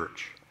the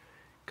church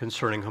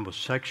concerning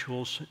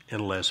homosexuals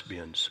and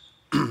lesbians.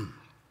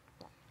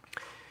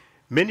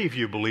 Many of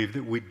you believe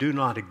that we do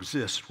not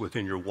exist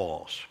within your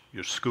walls,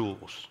 your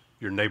schools,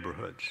 your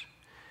neighborhoods.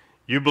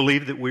 You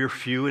believe that we are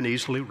few and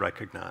easily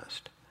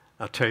recognized.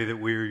 I'll tell you that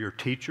we are your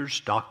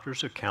teachers,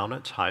 doctors,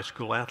 accountants, high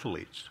school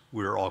athletes.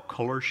 We are all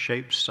colors,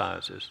 shapes,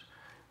 sizes.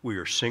 We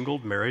are single,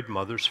 married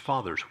mothers,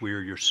 fathers. We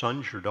are your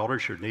sons, your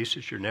daughters, your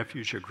nieces, your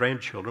nephews, your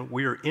grandchildren.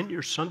 We are in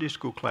your Sunday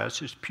school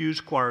classes,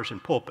 pews, choirs,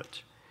 and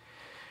pulpits.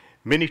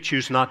 Many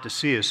choose not to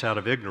see us out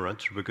of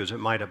ignorance because it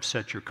might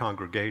upset your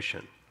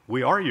congregation.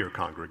 We are your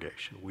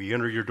congregation. We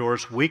enter your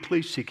doors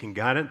weekly, seeking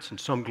guidance and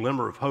some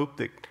glimmer of hope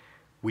that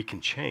we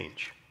can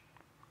change.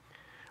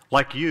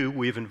 Like you,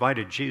 we've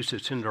invited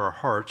Jesus into our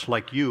hearts.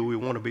 Like you, we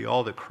want to be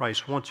all that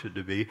Christ wants it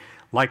to be.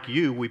 Like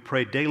you, we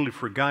pray daily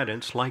for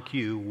guidance. Like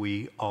you,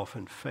 we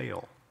often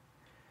fail.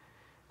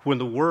 When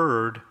the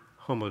word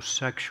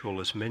homosexual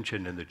is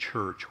mentioned in the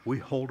church, we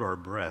hold our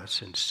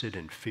breaths and sit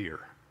in fear.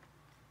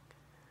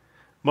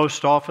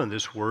 Most often,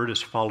 this word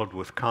is followed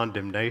with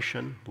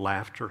condemnation,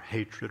 laughter,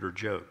 hatred, or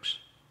jokes.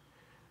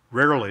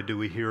 Rarely do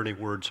we hear any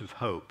words of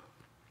hope.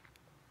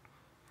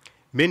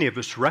 Many of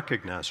us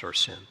recognize our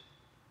sin.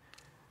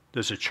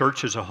 Does the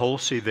church as a whole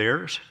see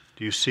theirs?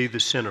 Do you see the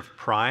sin of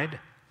pride,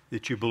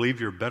 that you believe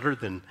you're better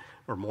than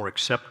or more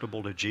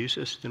acceptable to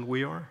Jesus than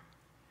we are?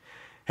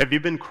 Have you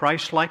been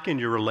Christ-like in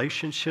your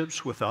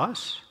relationships with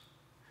us?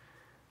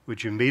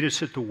 Would you meet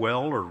us at the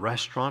well or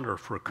restaurant or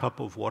for a cup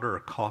of water or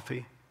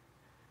coffee?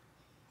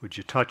 Would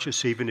you touch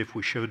us even if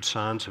we showed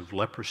signs of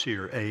leprosy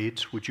or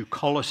AIDS? Would you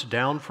call us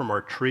down from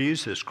our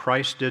trees as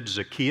Christ did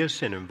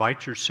Zacchaeus and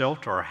invite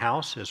yourself to our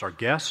house as our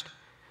guest?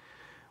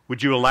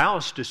 Would you allow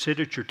us to sit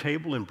at your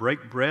table and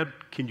break bread?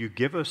 Can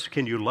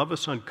you love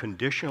us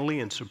unconditionally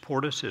and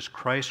support us as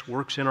Christ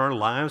works in our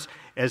lives,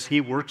 as he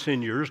works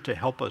in yours to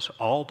help us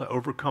all to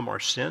overcome our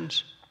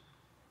sins?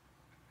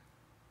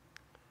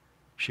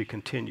 She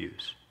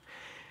continues.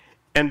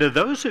 And to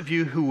those of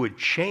you who would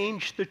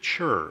change the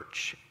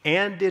church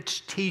and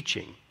its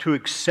teaching to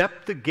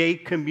accept the gay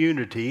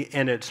community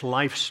and its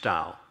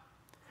lifestyle,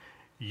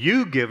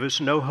 you give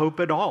us no hope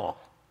at all.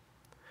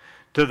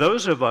 To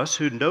those of us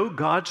who know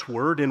God's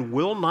word and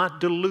will not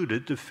dilute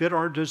it to fit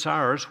our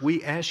desires,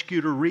 we ask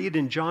you to read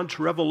in John's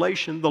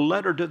Revelation the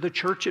letter to the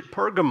church at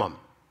Pergamum,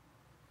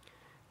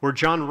 where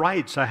John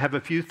writes, I have a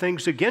few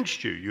things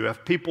against you. You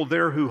have people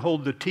there who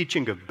hold the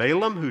teaching of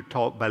Balaam, who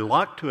taught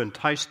Balak to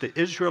entice the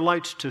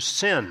Israelites to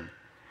sin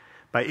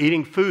by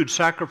eating food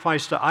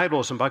sacrificed to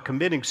idols and by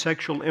committing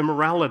sexual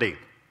immorality.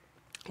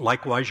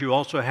 Likewise, you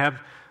also have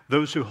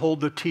those who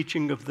hold the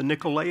teaching of the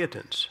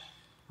Nicolaitans.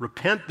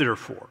 Repent,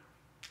 therefore.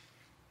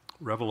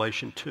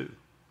 Revelation 2.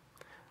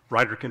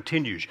 Writer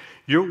continues,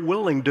 you're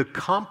willing to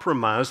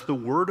compromise the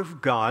Word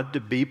of God to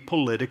be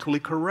politically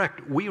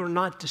correct. We are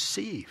not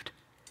deceived.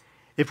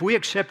 If we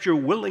accept your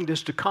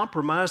willingness to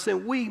compromise,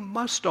 then we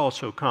must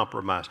also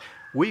compromise.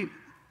 We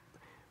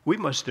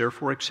must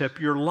therefore accept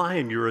your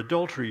lying, your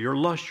adultery, your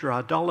lust, your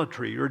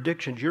idolatry, your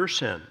addictions, your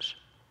sins.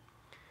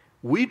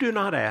 We do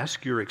not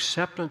ask your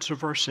acceptance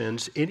of our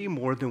sins any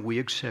more than we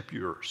accept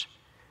yours.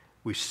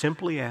 We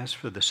simply ask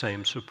for the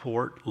same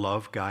support,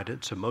 love,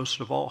 guidance, and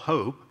most of all,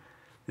 hope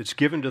that's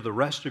given to the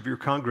rest of your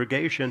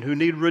congregation who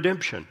need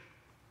redemption.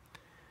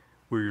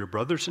 We're your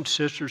brothers and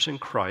sisters in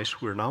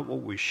Christ. We're not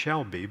what we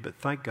shall be, but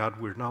thank God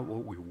we're not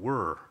what we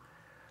were.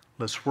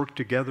 Let's work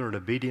together in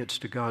obedience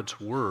to God's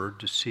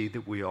word to see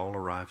that we all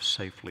arrive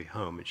safely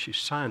home. And she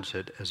signs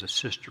it as a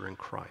sister in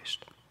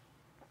Christ.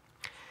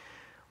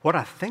 What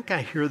I think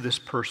I hear this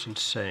person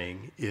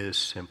saying is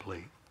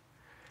simply,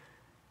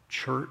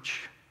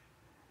 church,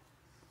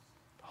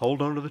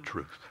 hold on to the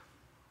truth.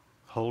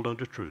 Hold on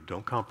to truth.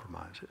 Don't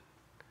compromise it.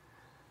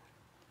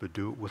 But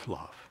do it with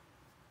love.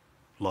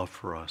 Love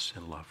for us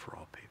and love for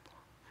all people.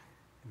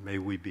 May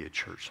we be a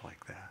church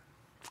like that.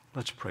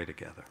 Let's pray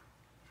together.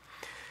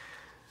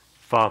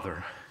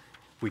 Father,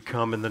 we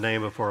come in the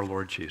name of our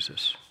Lord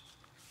Jesus.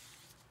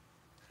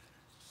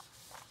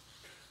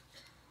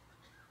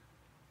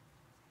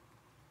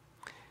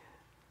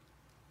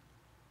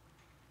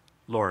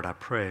 Lord, I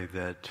pray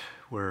that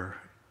where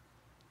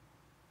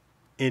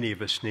any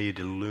of us need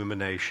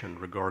illumination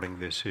regarding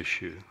this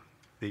issue,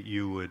 that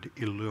you would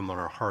illumine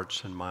our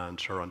hearts and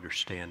minds, our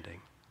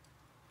understanding.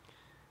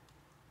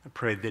 I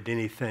pray that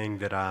anything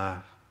that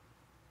I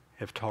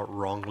have taught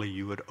wrongly,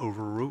 you would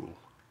overrule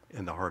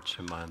in the hearts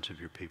and minds of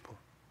your people.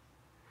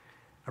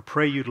 I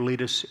pray you to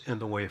lead us in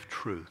the way of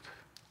truth,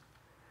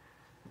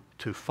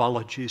 to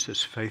follow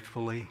Jesus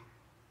faithfully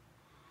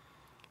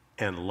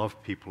and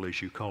love people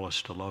as you call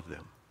us to love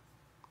them.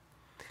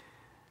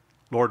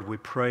 Lord, we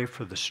pray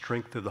for the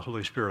strength of the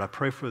Holy Spirit. I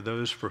pray for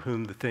those for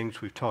whom the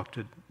things we've talked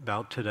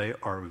about today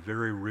are a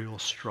very real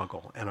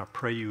struggle. And I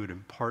pray you would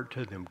impart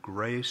to them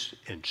grace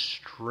and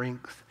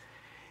strength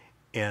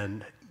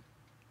and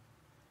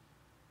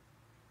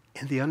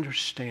the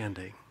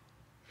understanding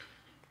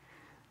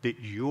that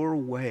your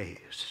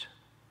ways,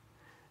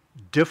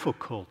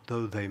 difficult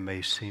though they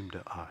may seem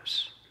to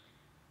us,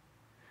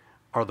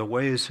 are the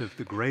ways of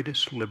the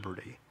greatest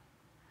liberty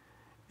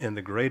and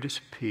the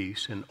greatest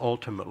peace, and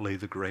ultimately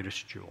the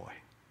greatest joy.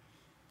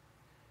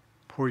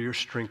 Pour your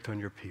strength on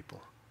your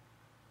people.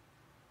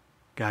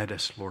 Guide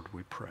us, Lord,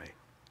 we pray.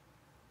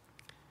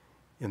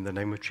 In the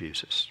name of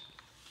Jesus.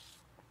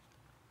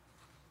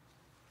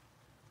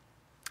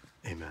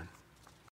 Amen.